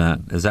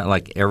 represent? Is that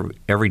like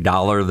every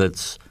dollar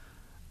that's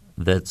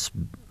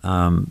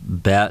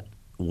bet,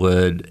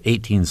 would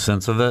 18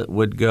 cents of it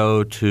would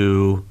go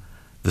to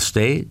the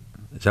state?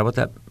 Is that what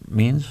that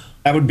means?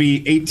 That would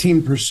be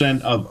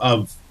 18%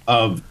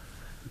 of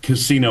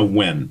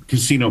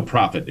casino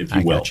profit, if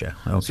you will. Gotcha.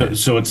 Okay.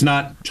 So it's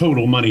not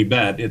total money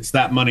bet. It's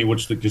that money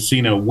which the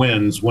casino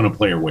wins when a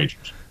player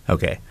wagers.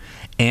 Okay.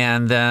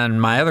 And then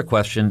my other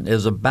question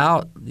is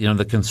about,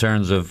 the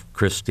concerns of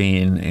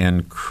Christine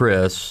and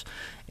Chris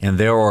and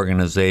their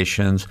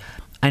organizations.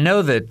 I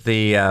know that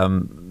the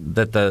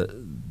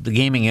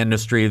gaming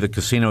industry, the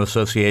Casino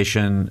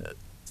Association,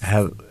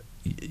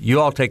 you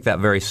all take that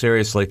very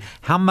seriously.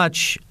 How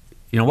much,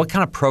 what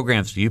kind of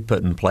programs do you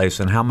put in place,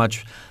 and how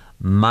much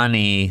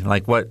money,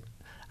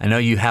 I know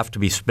you have to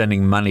be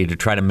spending money to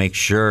try to make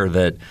sure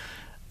that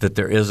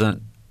there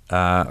isn't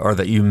or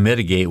that you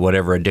mitigate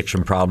whatever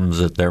addiction problems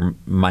that there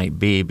might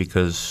be,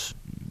 because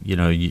you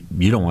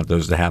don't want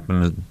those to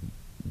happen,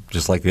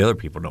 just like the other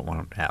people don't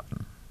want it to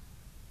happen.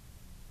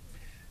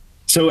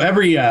 So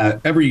every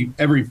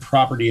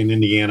property in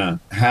Indiana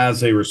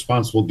has a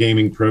responsible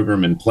gaming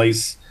program in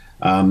place.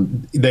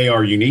 They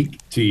are unique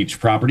to each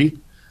property,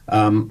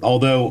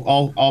 although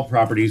all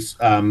properties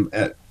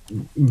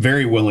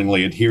very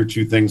willingly adhere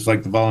to things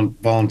like the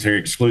voluntary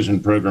exclusion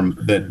program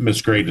that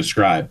Ms. Gray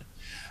described.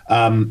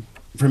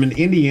 From an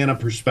Indiana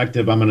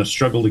perspective, I'm going to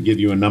struggle to give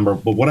you a number,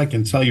 but what I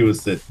can tell you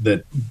is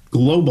that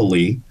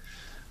globally,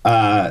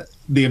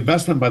 the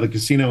investment by the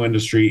casino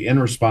industry in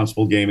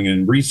responsible gaming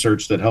and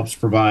research that helps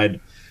provide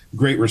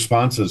great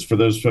responses for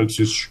those folks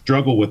who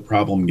struggle with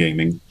problem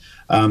gaming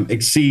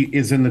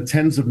is in the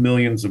tens of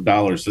millions of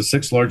dollars. The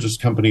 6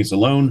 largest companies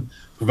alone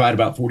provide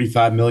about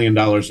 $45 million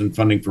in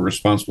funding for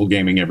responsible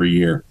gaming every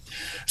year.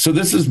 So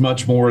this is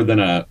much more than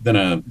a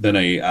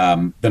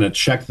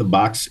check the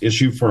box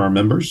issue for our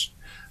members.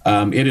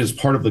 It is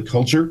part of the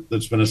culture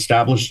that's been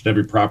established at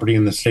every property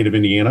in the state of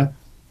Indiana,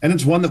 and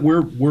it's one that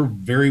we're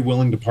very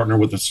willing to partner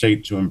with the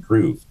state to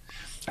improve.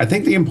 I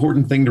think the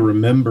important thing to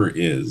remember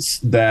is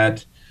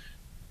that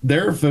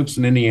there are folks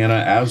in Indiana,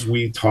 as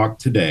we talk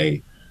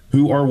today,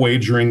 who are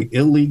wagering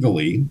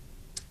illegally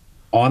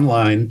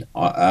online,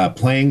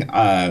 playing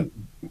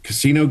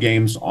casino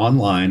games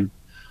online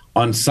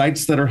on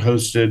sites that are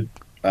hosted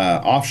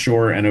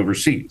offshore and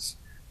overseas.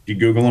 If you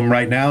Google them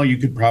right now, you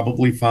could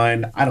probably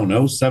find,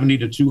 70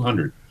 to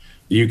 200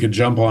 that you could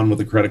jump on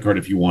with a credit card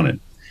if you wanted.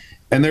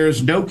 And there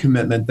is no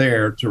commitment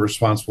there to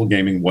responsible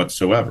gaming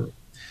whatsoever.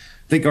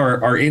 I think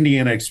our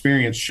Indiana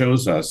experience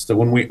shows us that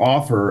when we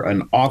offer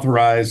an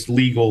authorized,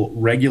 legal,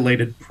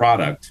 regulated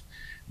product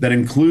that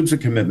includes a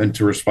commitment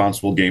to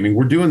responsible gaming,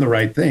 we're doing the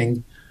right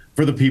thing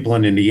for the people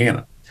in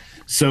Indiana.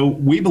 So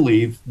we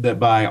believe that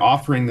by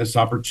offering this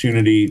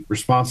opportunity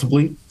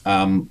responsibly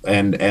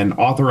and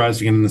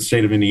authorizing it in the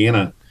state of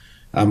Indiana,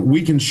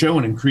 we can show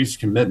an increased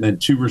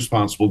commitment to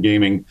responsible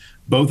gaming,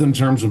 both in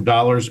terms of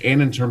dollars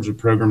and in terms of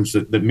programs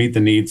that meet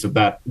the needs of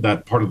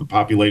that part of the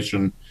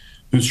population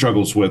who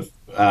struggles with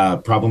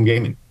problem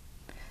gaming.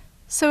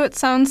 So it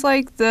sounds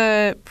like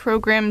the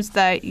programs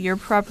that your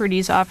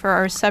properties offer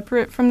are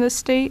separate from the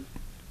state?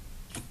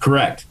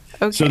 Correct.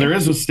 Okay. So there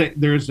is a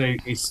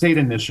state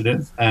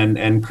initiative,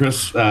 and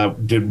Chris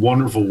did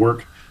wonderful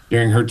work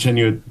during her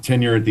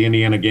tenure at the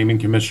Indiana Gaming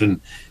Commission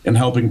in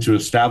helping to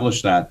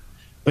establish that.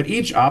 But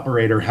each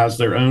operator has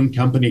their own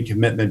company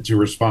commitment to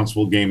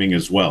responsible gaming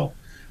as well.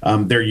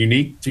 They're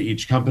unique to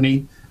each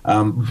company,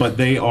 but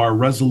they are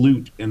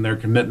resolute in their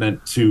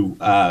commitment to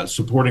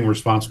supporting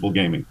responsible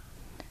gaming.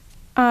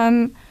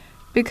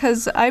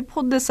 Because I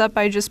pulled this up,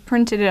 I just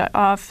printed it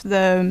off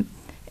the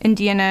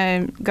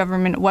Indiana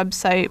government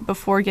website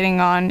before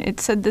getting on. It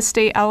said the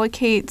state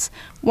allocates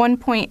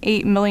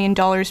 $1.8 million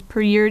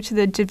per year to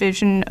the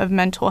Division of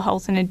Mental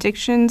Health and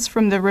Addictions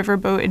from the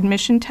riverboat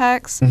admission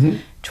tax.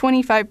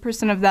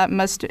 25% of that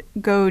must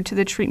go to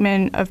the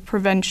treatment and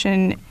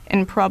prevention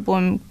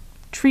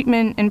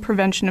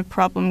of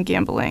problem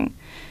gambling.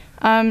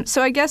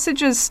 So I guess it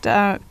just,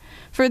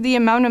 for the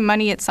amount of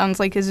money it sounds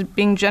like is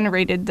being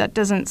generated, that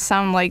doesn't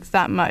sound like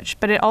that much.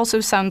 But it also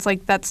sounds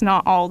like that's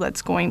not all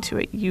that's going to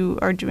it. You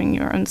are doing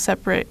your own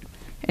separate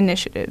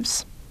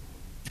initiatives.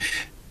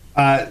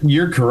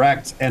 You're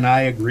correct, and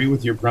I agree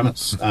with your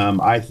premise.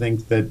 I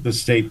think that the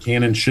state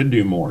can and should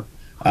do more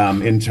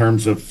in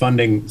terms of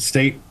funding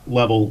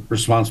state-level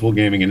responsible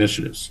gaming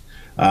initiatives.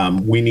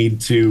 We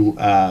need to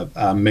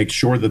make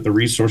sure that the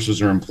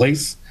resources are in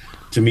place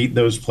to meet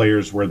those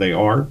players where they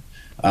are,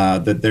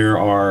 that there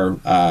are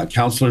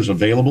counselors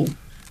available,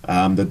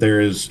 that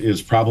there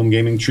is problem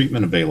gaming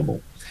treatment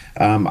available.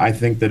 I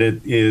think that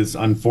it is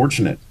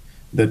unfortunate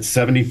that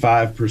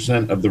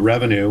 75% of the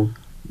revenue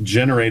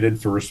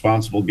generated for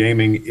responsible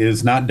gaming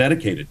is not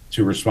dedicated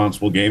to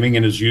responsible gaming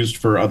and is used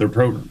for other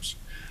programs.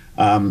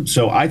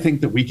 So I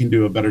think that we can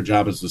do a better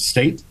job as a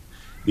state.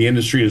 The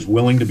industry is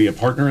willing to be a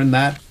partner in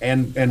that,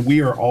 and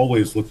we are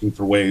always looking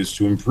for ways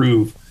to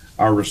improve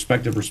our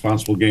respective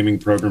responsible gaming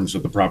programs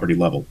at the property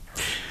level.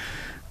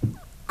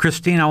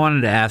 Christine, I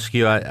wanted to ask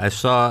you, I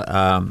saw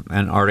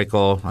an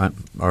article,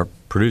 our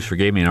Producer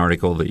gave me an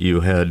article that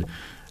you had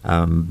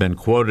been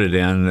quoted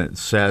in that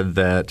said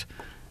that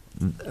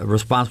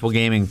responsible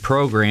gaming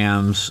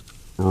programs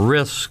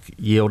risk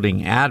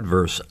yielding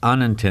adverse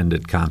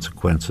unintended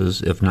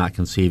consequences if not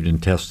conceived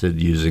and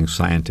tested using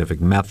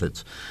scientific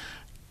methods.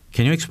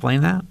 Can you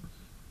explain that?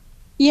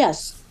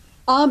 Yes.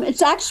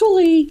 It's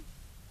actually,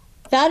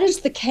 that is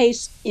the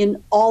case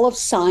in all of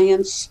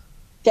science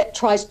that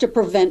tries to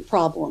prevent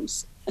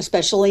problems,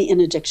 especially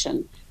in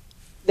addiction.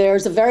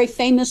 There's a very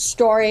famous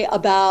story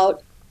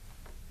about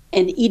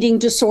an eating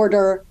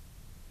disorder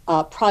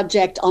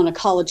project on a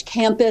college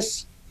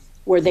campus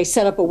where they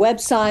set up a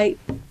website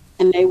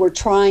and they were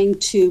trying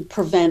to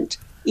prevent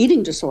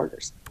eating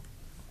disorders.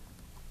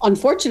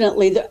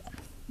 Unfortunately,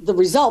 the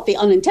result, the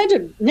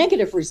unintended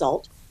negative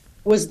result,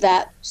 was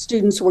that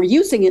students were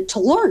using it to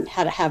learn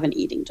how to have an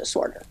eating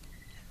disorder.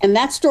 And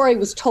that story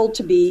was told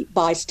to be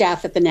by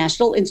staff at the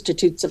National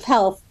Institutes of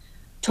Health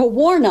to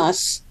warn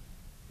us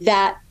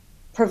that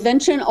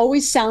prevention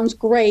always sounds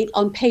great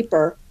on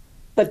paper,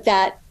 but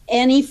that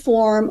any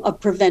form of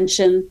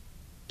prevention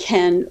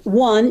can,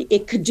 one,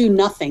 it could do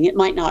nothing. It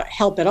might not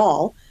help at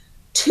all.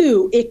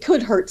 Two, it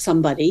could hurt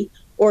somebody.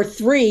 Or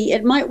three,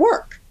 it might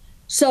work.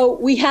 So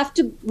we have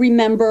to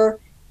remember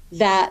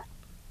that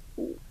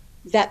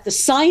the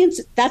science,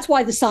 that's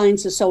why the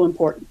science is so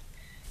important.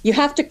 You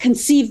have to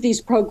conceive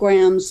these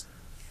programs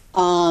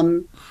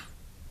on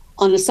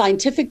a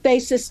scientific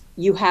basis.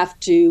 You have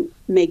to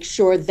make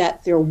sure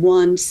that they're,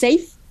 one,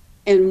 safe,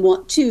 and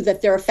two,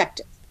 that they're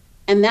effective.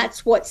 And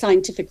that's what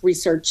scientific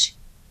research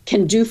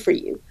can do for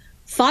you.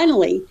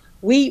 Finally,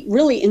 we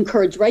really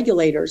encourage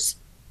regulators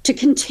to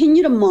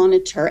continue to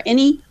monitor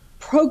any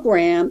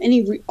program,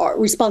 any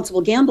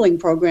responsible gambling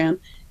program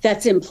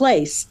that's in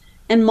place,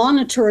 and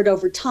monitor it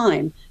over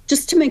time,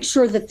 just to make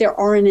sure that there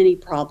aren't any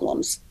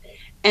problems.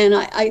 And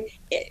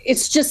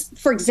it's just,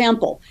 for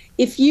example,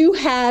 if you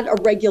had a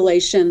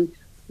regulation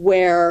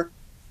where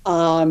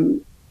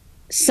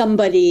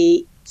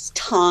somebody's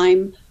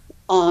time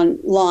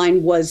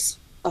online was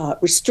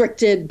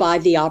restricted by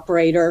the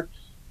operator,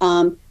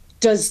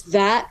 does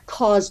that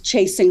cause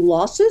chasing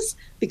losses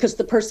because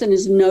the person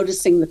is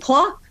noticing the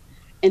clock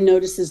and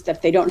notices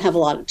that they don't have a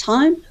lot of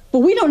time? But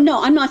we don't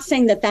know. I'm not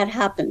saying that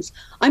happens.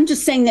 I'm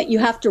just saying that you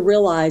have to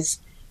realize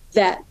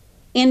that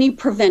any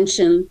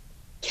prevention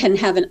can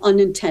have an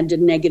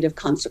unintended negative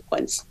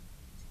consequence.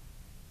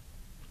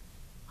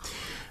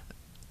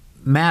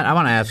 Matt, I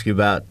want to ask you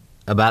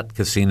about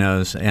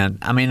casinos. And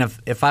I mean,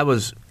 if I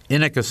was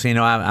in a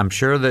casino, I'm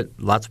sure that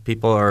lots of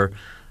people are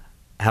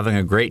having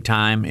a great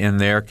time in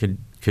there.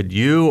 Could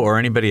you or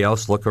anybody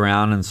else look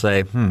around and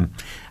say,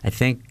 I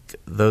think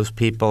those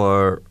people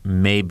are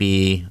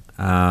maybe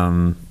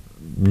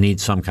need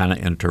some kind of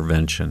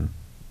intervention?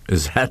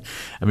 Is that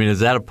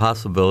a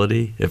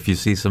possibility if you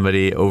see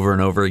somebody over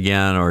and over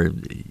again? Or,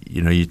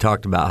 you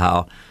talked about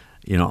how,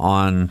 in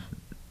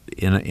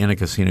a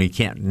casino, you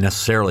can't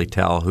necessarily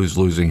tell who's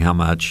losing how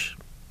much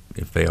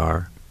if they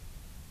are.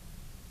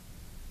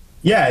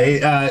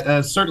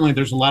 Yeah, certainly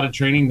there's a lot of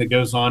training that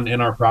goes on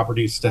in our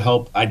properties to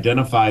help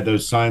identify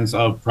those signs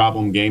of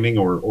problem gaming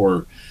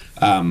or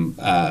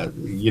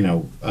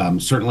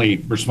certainly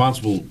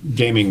responsible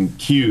gaming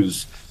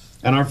cues.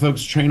 And our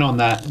folks train on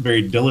that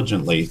very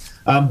diligently.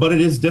 But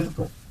it is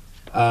difficult.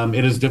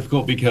 It is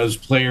difficult because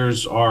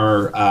players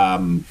are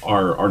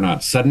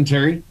not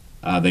sedentary.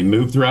 They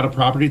move throughout a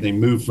property. They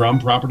move from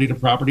property to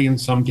property in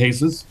some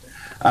cases.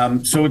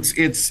 So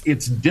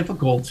it's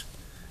difficult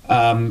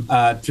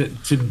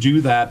to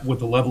do that with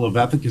the level of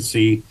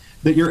efficacy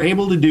that you're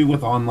able to do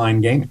with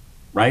online gaming,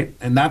 right?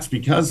 And that's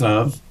because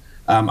of,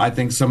 I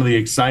think, some of the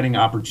exciting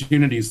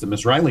opportunities that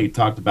Ms. Riley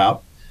talked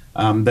about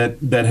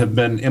that have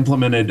been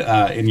implemented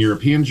in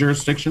European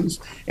jurisdictions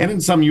and in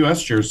some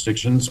U.S.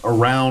 jurisdictions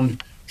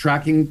around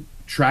tracking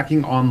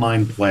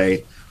online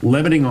play,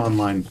 limiting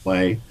online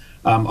play,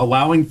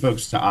 allowing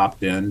folks to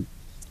opt in.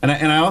 And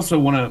I also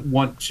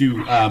want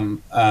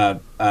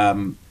to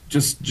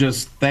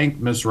just thank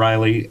Ms.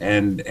 Riley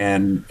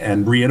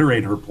and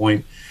reiterate her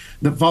point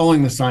that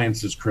following the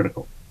science is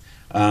critical.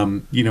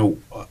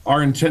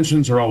 Our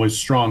intentions are always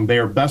strong. They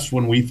are best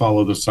when we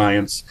follow the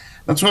science.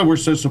 That's why we're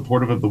so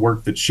supportive of the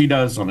work that she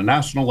does on a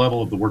national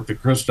level, of the work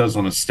that Chris does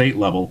on a state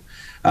level,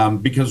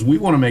 because we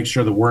want to make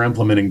sure that we're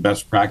implementing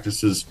best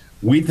practices.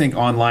 We think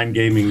online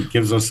gaming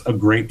gives us a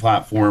great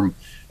platform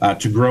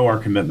to grow our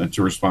commitment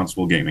to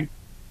responsible gaming.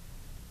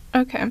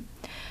 Okay.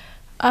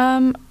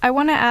 I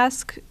want to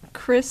ask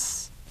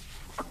Chris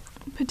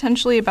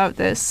potentially about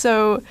this.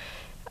 So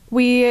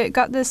we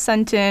got this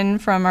sent in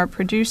from our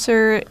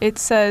producer. It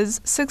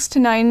says 6 to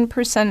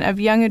 9% of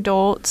young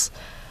adults,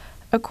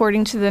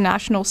 according to the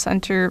National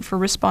Center for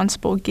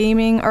Responsible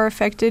Gaming, are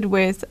affected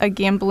with a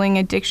gambling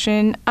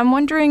addiction. I'm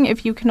wondering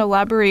if you can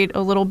elaborate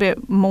a little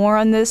bit more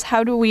on this.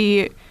 How do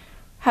we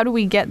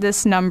get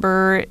this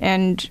number,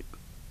 and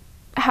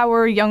how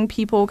are young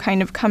people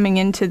kind of coming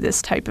into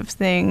this type of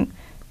thing?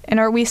 And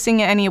are we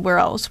seeing it anywhere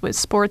else with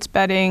sports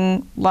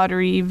betting,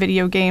 lottery,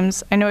 video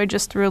games? I know I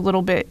just threw a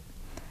little bit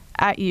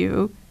at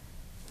you.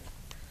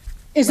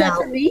 Is that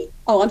for me?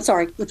 Oh, I'm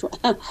sorry. Which one?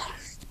 Yeah,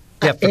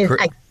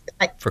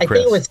 I for think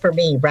Chris. it was for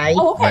me, right?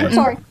 Oh, okay. I'm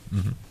sorry.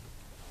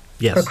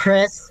 Yes. For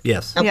Chris?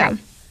 Yes. Okay. Yeah.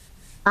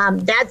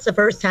 That's the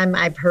first time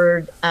I've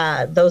heard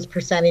those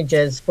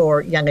percentages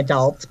for young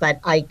adults, but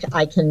I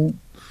can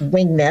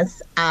wing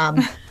this.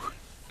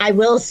 I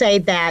will say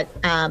that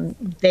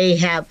they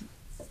have,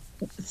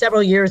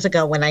 several years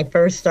ago when I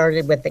first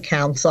started with the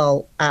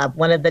council,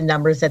 one of the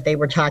numbers that they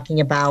were talking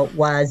about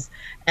was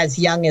as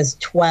young as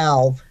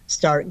 12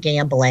 start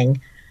gambling.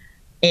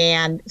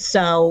 And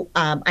so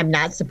I'm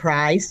not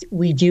surprised.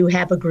 We do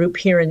have a group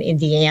here in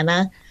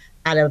Indiana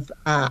out of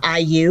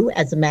IU,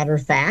 as a matter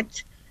of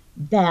fact,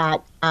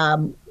 that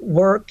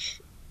work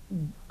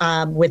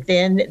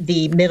within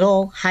the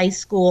middle, high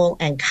school,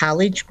 and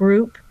college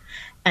group.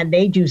 And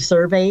they do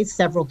surveys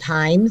several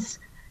times.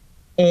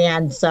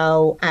 And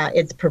so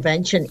it's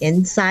Prevention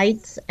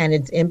Insights, and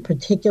it's in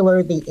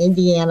particular the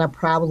Indiana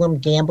Problem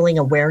Gambling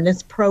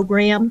Awareness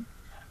Program.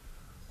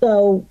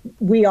 So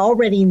we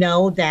already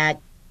know that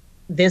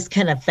this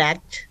can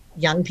affect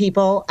young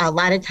people. A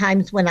lot of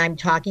times when I'm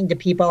talking to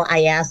people,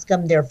 I ask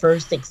them their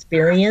first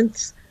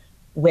experience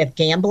with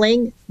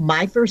gambling.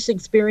 My first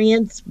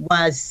experience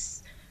was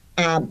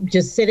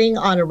just sitting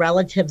on a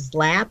relative's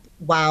lap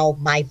while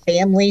my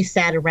family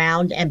sat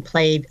around and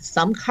played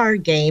some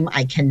card game.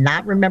 I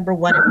cannot remember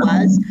what it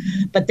was,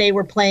 but they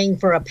were playing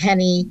for a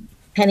penny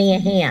a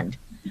hand.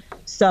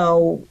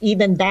 So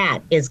even that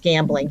is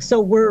gambling.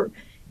 So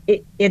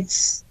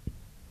it's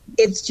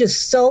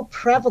just so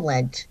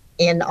prevalent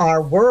in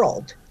our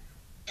world.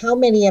 How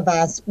many of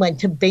us went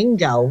to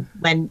bingo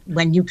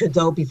when you could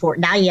go before?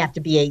 Now you have to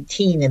be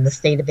 18 in the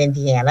state of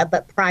Indiana,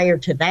 but prior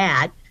to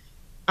that,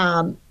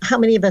 how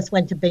many of us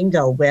went to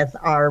bingo with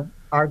our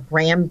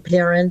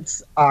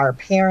grandparents, our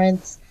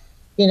parents?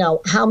 You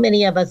know, how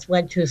many of us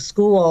went to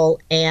school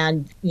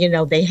and, you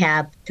know, they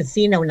have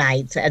casino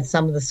nights at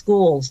some of the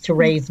schools to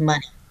raise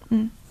money?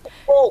 And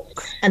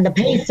the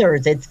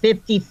Pacers, it's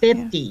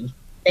 50-50. Yeah.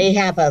 They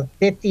have a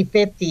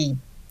 50-50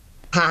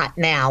 pot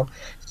now.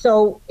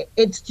 So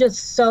it's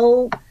just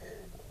such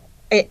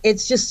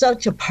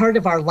a part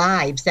of our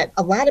lives that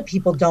a lot of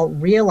people don't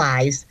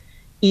realize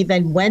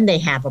even when they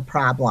have a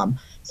problem.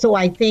 So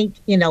I think,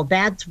 you know,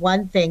 that's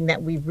one thing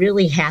that we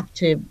really have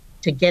to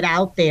get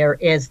out there,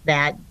 is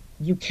that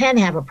you can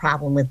have a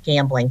problem with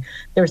gambling.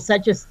 There's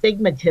such a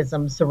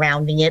stigmatism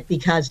surrounding it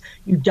because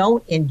you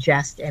don't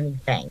ingest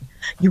anything.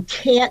 You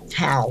can't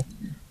tell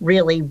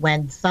really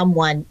when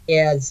someone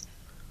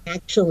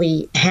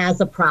actually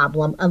has a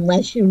problem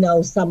unless you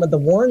know some of the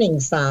warning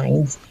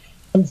signs.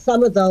 And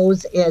some of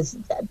those is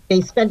that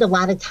they spend a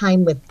lot of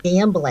time with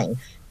gambling.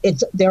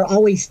 They're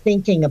always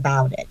thinking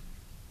about it.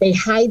 They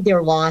hide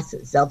their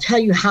losses. They'll tell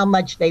you how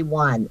much they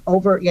won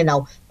over, you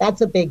know, that's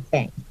a big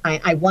thing.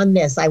 I won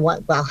this.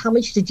 Well, how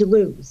much did you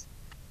lose?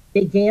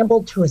 They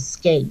gamble to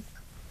escape.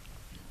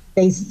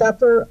 They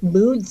suffer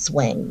mood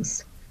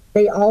swings.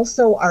 They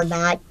also are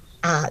not,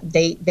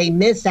 they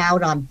miss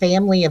out on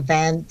family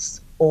events,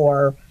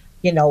 or,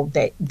 you know,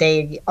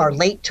 they are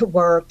late to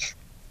work.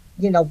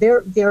 You know,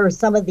 there are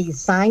some of these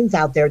signs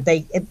out there.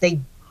 If they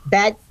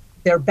bet,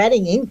 their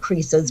betting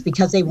increases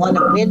because they want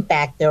to win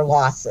back their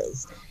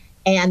losses.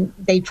 And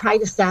they try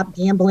to stop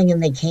gambling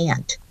and they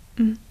can't.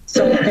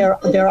 So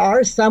there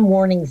are some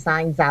warning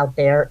signs out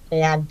there.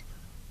 And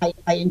I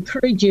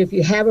encourage you, if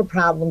you have a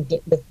problem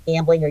with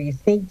gambling, or you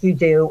think you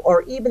do,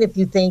 or even if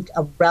you think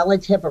a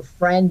relative or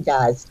friend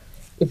does,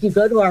 if you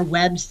go to our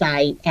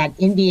website at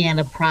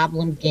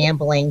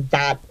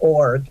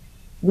indianaproblemgambling.org,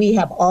 we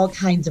have all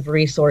kinds of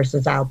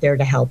resources out there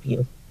to help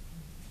you.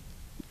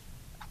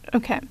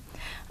 Okay.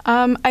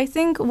 I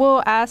think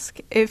we'll ask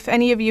if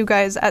any of you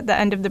guys at the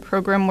end of the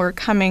program, we're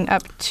coming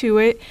up to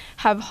it,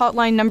 have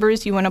hotline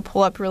numbers you want to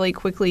pull up really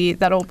quickly.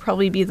 That'll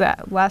probably be the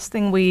last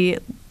thing we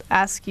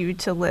ask you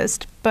to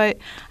list. But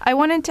I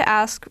wanted to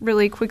ask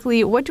really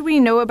quickly, what do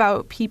we know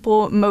about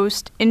people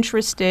most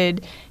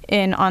interested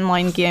in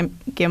online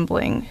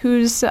gambling?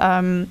 Who's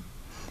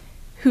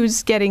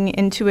getting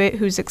into it?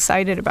 Who's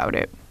excited about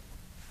it?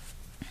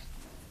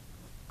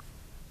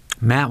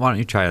 Matt, why don't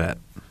you try that?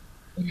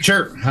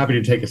 Sure. Happy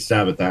to take a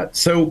stab at that.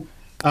 So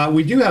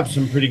we do have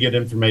some pretty good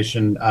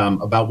information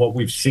about what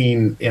we've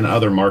seen in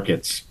other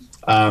markets.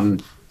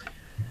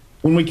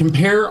 When we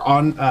compare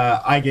on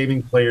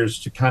iGaming players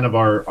to kind of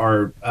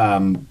our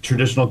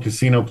traditional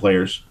casino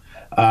players,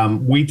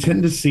 we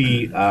tend to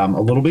see a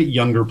little bit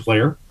younger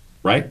player,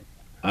 right?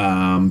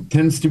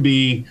 tends to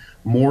be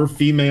more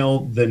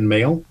female than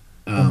male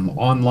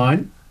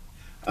online.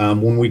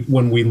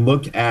 When we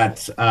look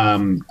at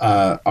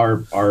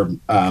our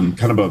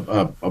kind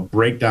of a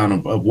breakdown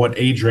of what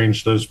age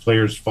range those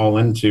players fall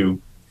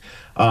into,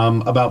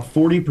 about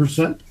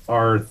 40%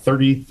 are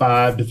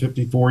 35 to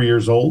 54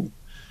 years old,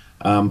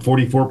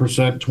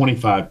 44%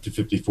 25 to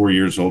 54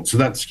 years old. So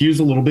that skews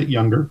a little bit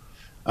younger.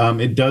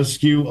 It does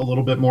skew a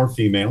little bit more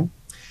female.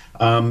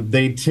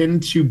 They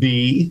tend to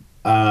be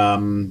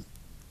folks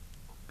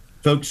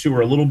who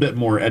are a little bit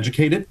more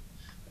educated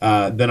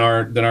than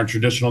our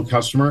traditional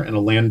customer in a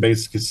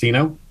land-based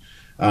casino,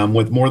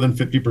 with more than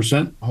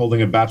 50%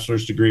 holding a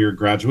bachelor's degree or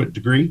graduate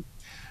degree.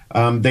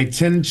 They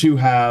tend to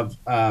have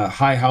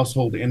high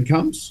household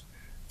incomes,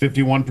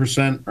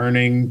 51%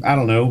 earning, I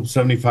don't know,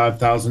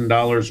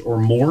 $75,000 or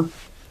more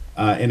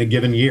in a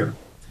given year.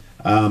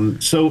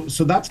 So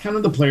that's kind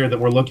of the player that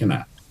we're looking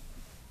at.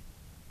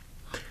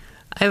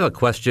 I have a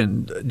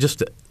question,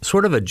 just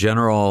sort of a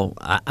general,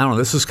 I don't know,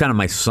 this is kind of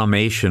my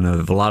summation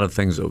of a lot of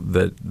things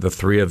that the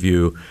three of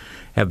you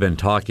have been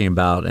talking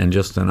about, and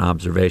just an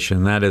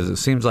observation. That is, it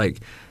seems like,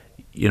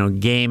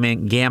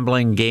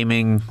 gambling,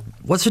 gaming,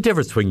 what's the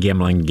difference between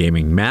gambling and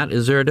gaming? Matt,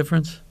 is there a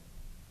difference?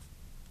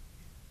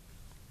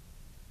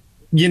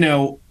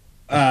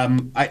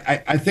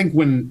 I think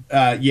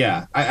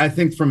I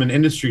think from an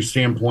industry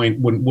standpoint,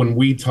 when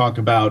we talk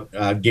about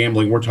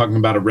gambling, we're talking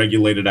about a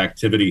regulated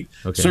activity.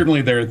 Okay.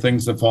 Certainly, there are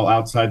things that fall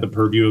outside the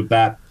purview of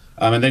that,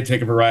 and they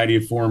take a variety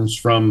of forms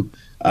from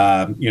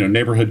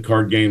neighborhood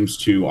card games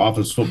to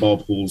office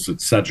football pools,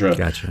 etc.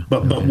 Gotcha.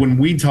 But when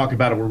we talk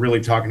about it, we're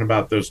really talking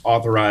about those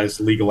authorized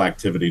legal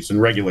activities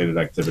and regulated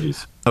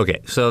activities. Okay,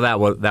 so that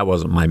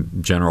wasn't my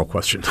general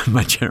question.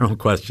 My general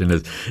question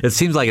is, it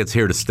seems like it's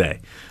here to stay,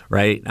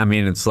 right? I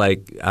mean, it's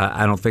like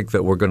I don't think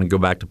that we're going to go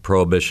back to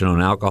prohibition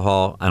on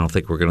alcohol. I don't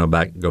think we're going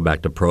to go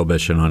back to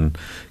prohibition on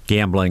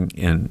gambling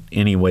in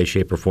any way,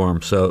 shape, or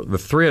form. So the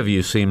three of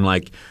you seem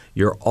like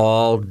you're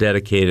all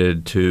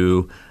dedicated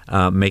to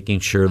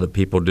making sure that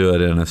people do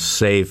it in a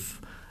safe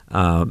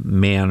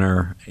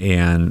manner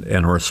and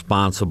a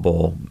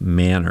responsible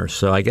manner.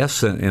 So I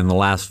guess in the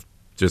last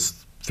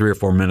just 3 or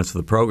 4 minutes of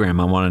the program,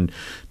 I wanted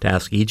to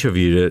ask each of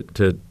you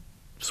to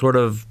sort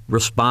of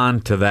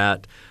respond to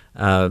that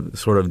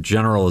sort of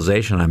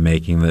generalization I'm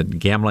making, that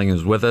gambling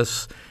is with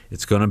us.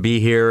 It's going to be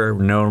here.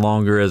 No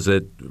longer is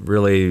it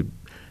really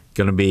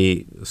going to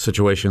be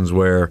situations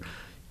where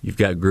you've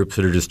got groups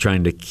that are just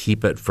trying to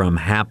keep it from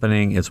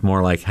happening. It's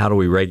more like, how do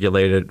we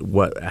regulate it?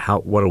 What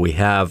do we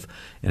have,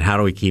 and how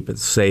do we keep it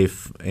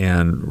safe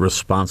and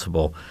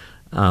responsible?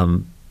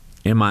 Am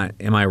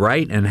I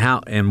right?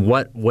 And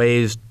what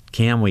ways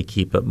can we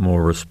keep it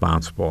more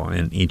responsible,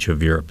 in each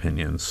of your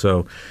opinions?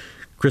 So,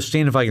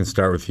 Christine, if I can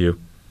start with you.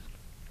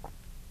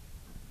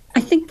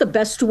 I think the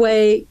best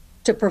way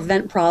to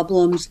prevent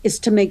problems is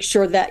to make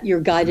sure that you're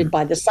guided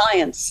by the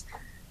science.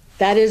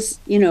 That is,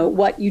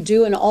 what you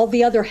do in all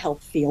the other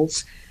health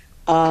fields.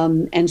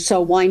 And so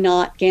why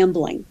not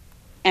gambling?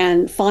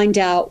 And find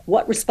out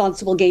what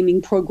responsible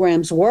gaming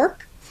programs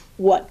work,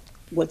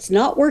 what's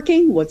not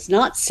working, what's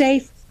not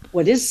safe,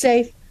 what is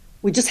safe.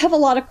 We just have a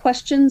lot of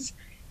questions,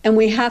 and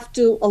we have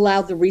to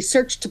allow the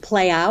research to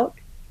play out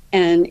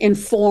and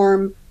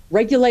inform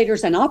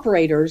regulators and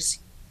operators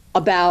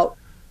about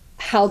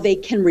how they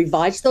can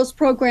revise those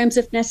programs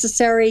if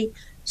necessary.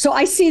 So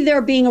I see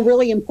there being a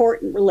really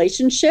important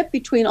relationship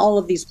between all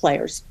of these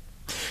players.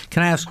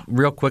 Can I ask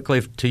real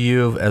quickly to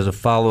you as a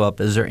follow-up,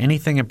 is there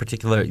anything in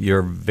particular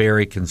you're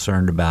very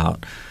concerned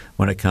about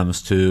when it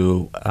comes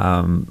to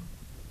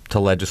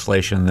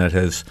legislation that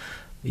has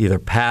either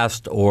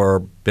passed or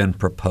been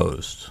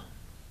proposed?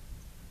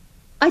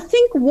 I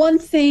think one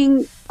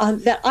thing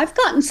that I've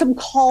gotten some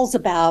calls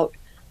about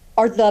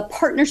are the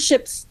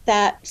partnerships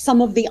that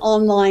some of the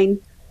online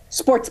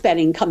sports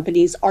betting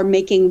companies are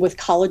making with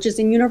colleges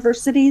and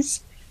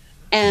universities.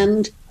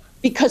 And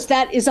because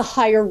that is a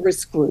higher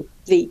risk group,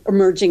 the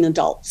emerging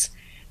adults.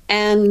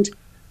 And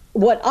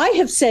what I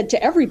have said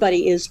to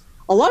everybody is,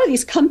 a lot of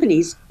these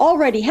companies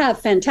already have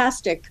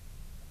fantastic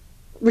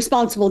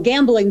responsible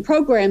gambling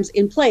programs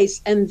in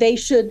place, and they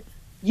should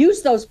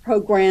use those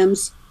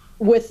programs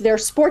with their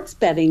sports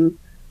betting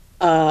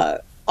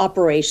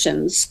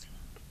operations.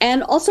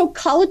 And also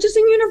colleges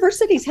and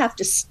universities have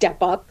to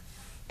step up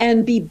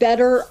and be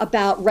better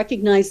about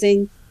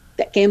recognizing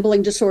that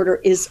gambling disorder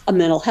is a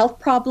mental health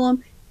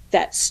problem,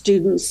 that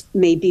students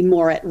may be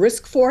more at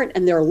risk for it.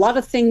 And there are a lot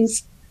of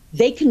things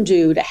they can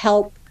do to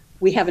help.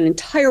 We have an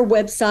entire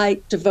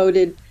website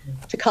devoted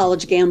to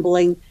college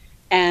gambling,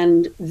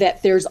 and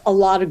that there's a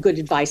lot of good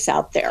advice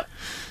out there.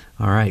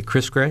 All right.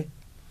 Chris Gray?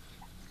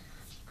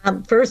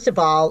 First of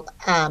all,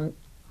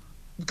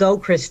 go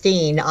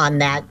Christine on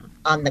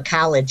the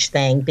college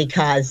thing,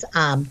 because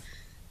I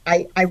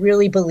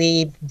really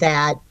believe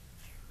that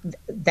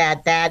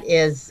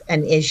is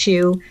an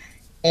issue,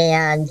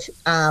 and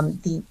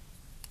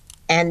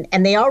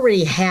they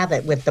already have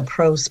it with the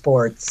pro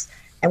sports.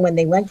 And when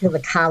they went to the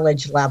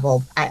college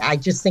level, I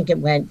just think it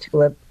went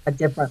to a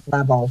different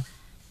level.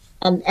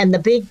 And the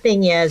big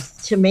thing is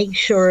to make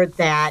sure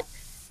that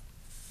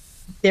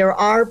there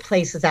are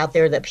places out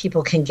there that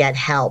people can get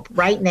help.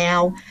 Right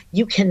now,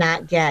 you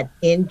cannot get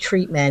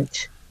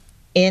treatment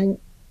in-house.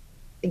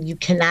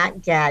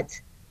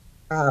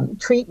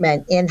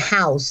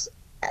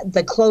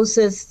 The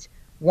closest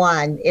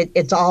one,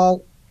 it's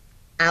all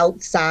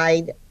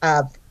outside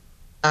of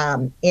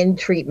in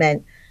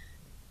treatment.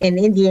 In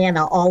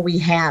Indiana, all we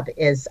have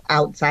is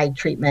outside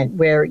treatment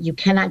where you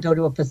cannot go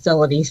to a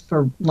facility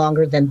for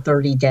longer than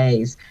 30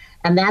 days.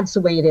 And that's the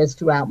way it is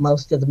throughout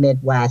most of the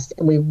Midwest.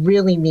 And we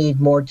really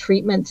need more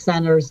treatment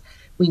centers.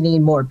 We need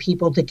more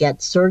people to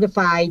get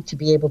certified to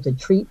be able to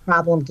treat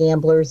problem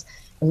gamblers.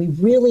 And we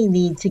really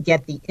need to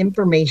get the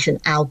information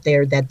out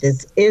there that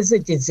this is a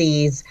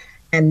disease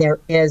and there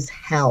is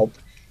help.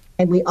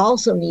 And we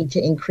also need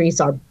to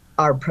increase our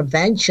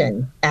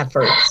prevention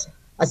efforts,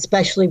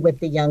 especially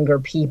with the younger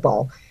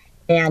people.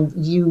 And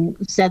you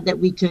said that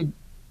we could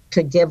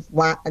give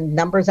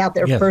numbers out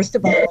there. Yes. First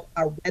of all,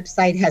 our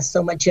website has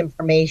so much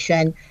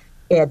information.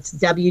 It's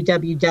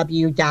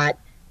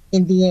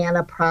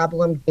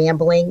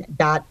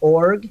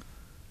www.indianaproblemgambling.org.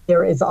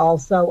 There is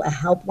also a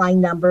helpline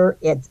number.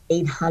 It's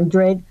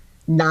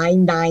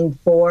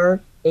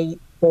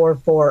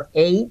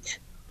 800-994-8448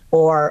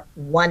 or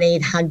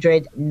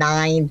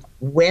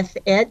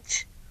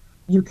 1-800-9-WITH-IT.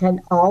 You can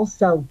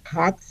also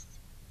text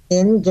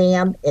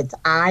INGAM, it's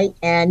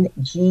INGAMB,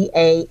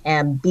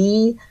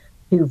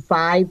 to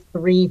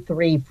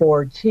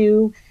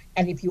 53342.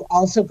 And if you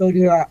also go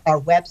to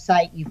our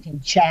website, you can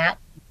chat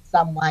with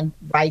someone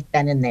right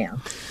then and there.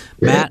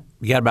 Matt,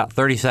 you got about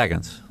 30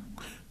 seconds.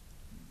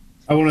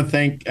 I want to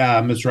thank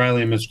Ms.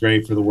 Riley and Ms.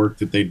 Gray for the work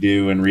that they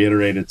do and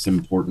reiterate its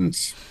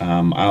importance.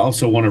 I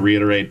also want to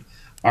reiterate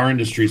our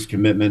industry's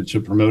commitment to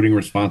promoting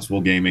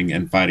responsible gaming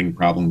and fighting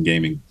problem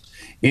gaming.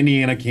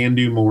 Indiana can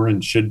do more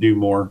and should do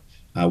more.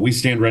 We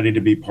stand ready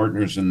to be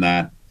partners in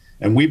that.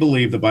 And we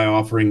believe that by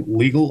offering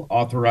legal,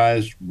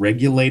 authorized,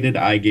 regulated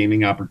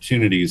iGaming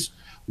opportunities,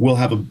 we'll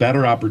have a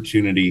better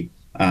opportunity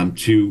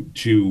to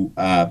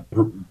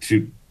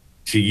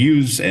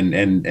use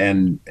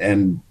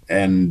and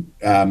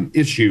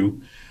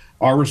issue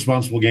our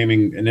responsible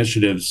gaming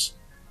initiatives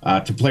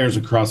to players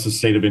across the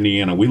state of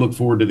Indiana. We look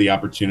forward to the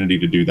opportunity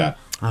to do that.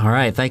 All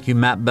right. Thank you,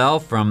 Matt Bell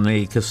from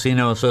the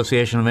Casino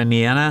Association of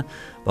Indiana.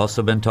 I've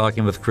also been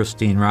talking with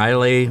Christine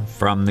Riley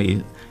from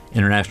the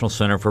International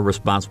Center for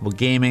Responsible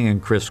Gaming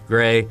and Chris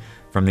Gray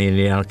from the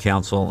Indiana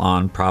Council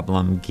on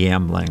Problem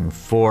Gambling.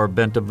 For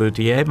Benta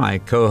Boutier, my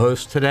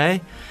co-host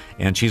today,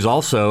 and she's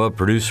also a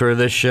producer of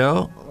this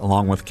show,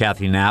 along with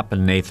Kathy Knapp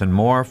and Nathan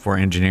Moore. For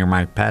engineer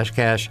Mike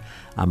Pashkash,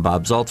 I'm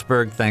Bob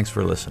Zaltzberg. Thanks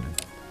for listening.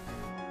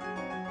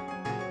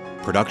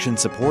 Production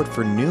support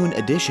for Noon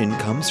Edition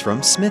comes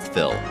from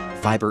Smithville,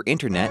 fiber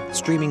internet,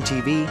 streaming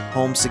TV,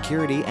 home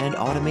security, and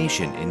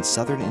automation in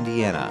southern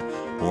Indiana.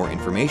 More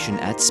information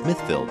at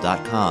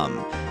smithville.com.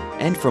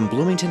 And from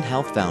Bloomington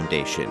Health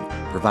Foundation,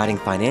 providing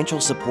financial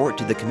support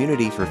to the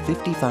community for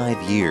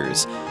 55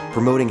 years,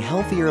 promoting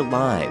healthier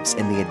lives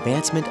and the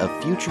advancement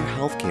of future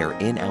healthcare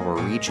in our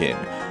region,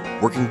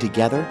 working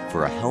together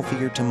for a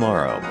healthier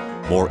tomorrow.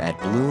 More at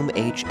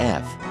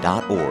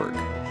bloomhf.org.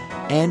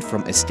 And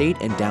from Estate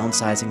and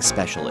Downsizing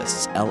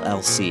Specialists,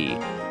 LLC,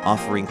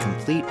 offering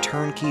complete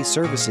turnkey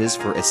services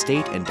for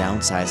estate and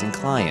downsizing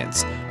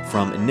clients,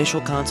 from initial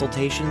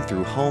consultation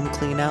through home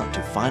cleanout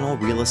to final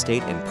real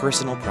estate and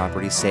personal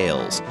property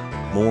sales.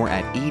 More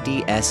at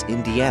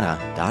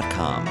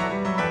edsindiana.com.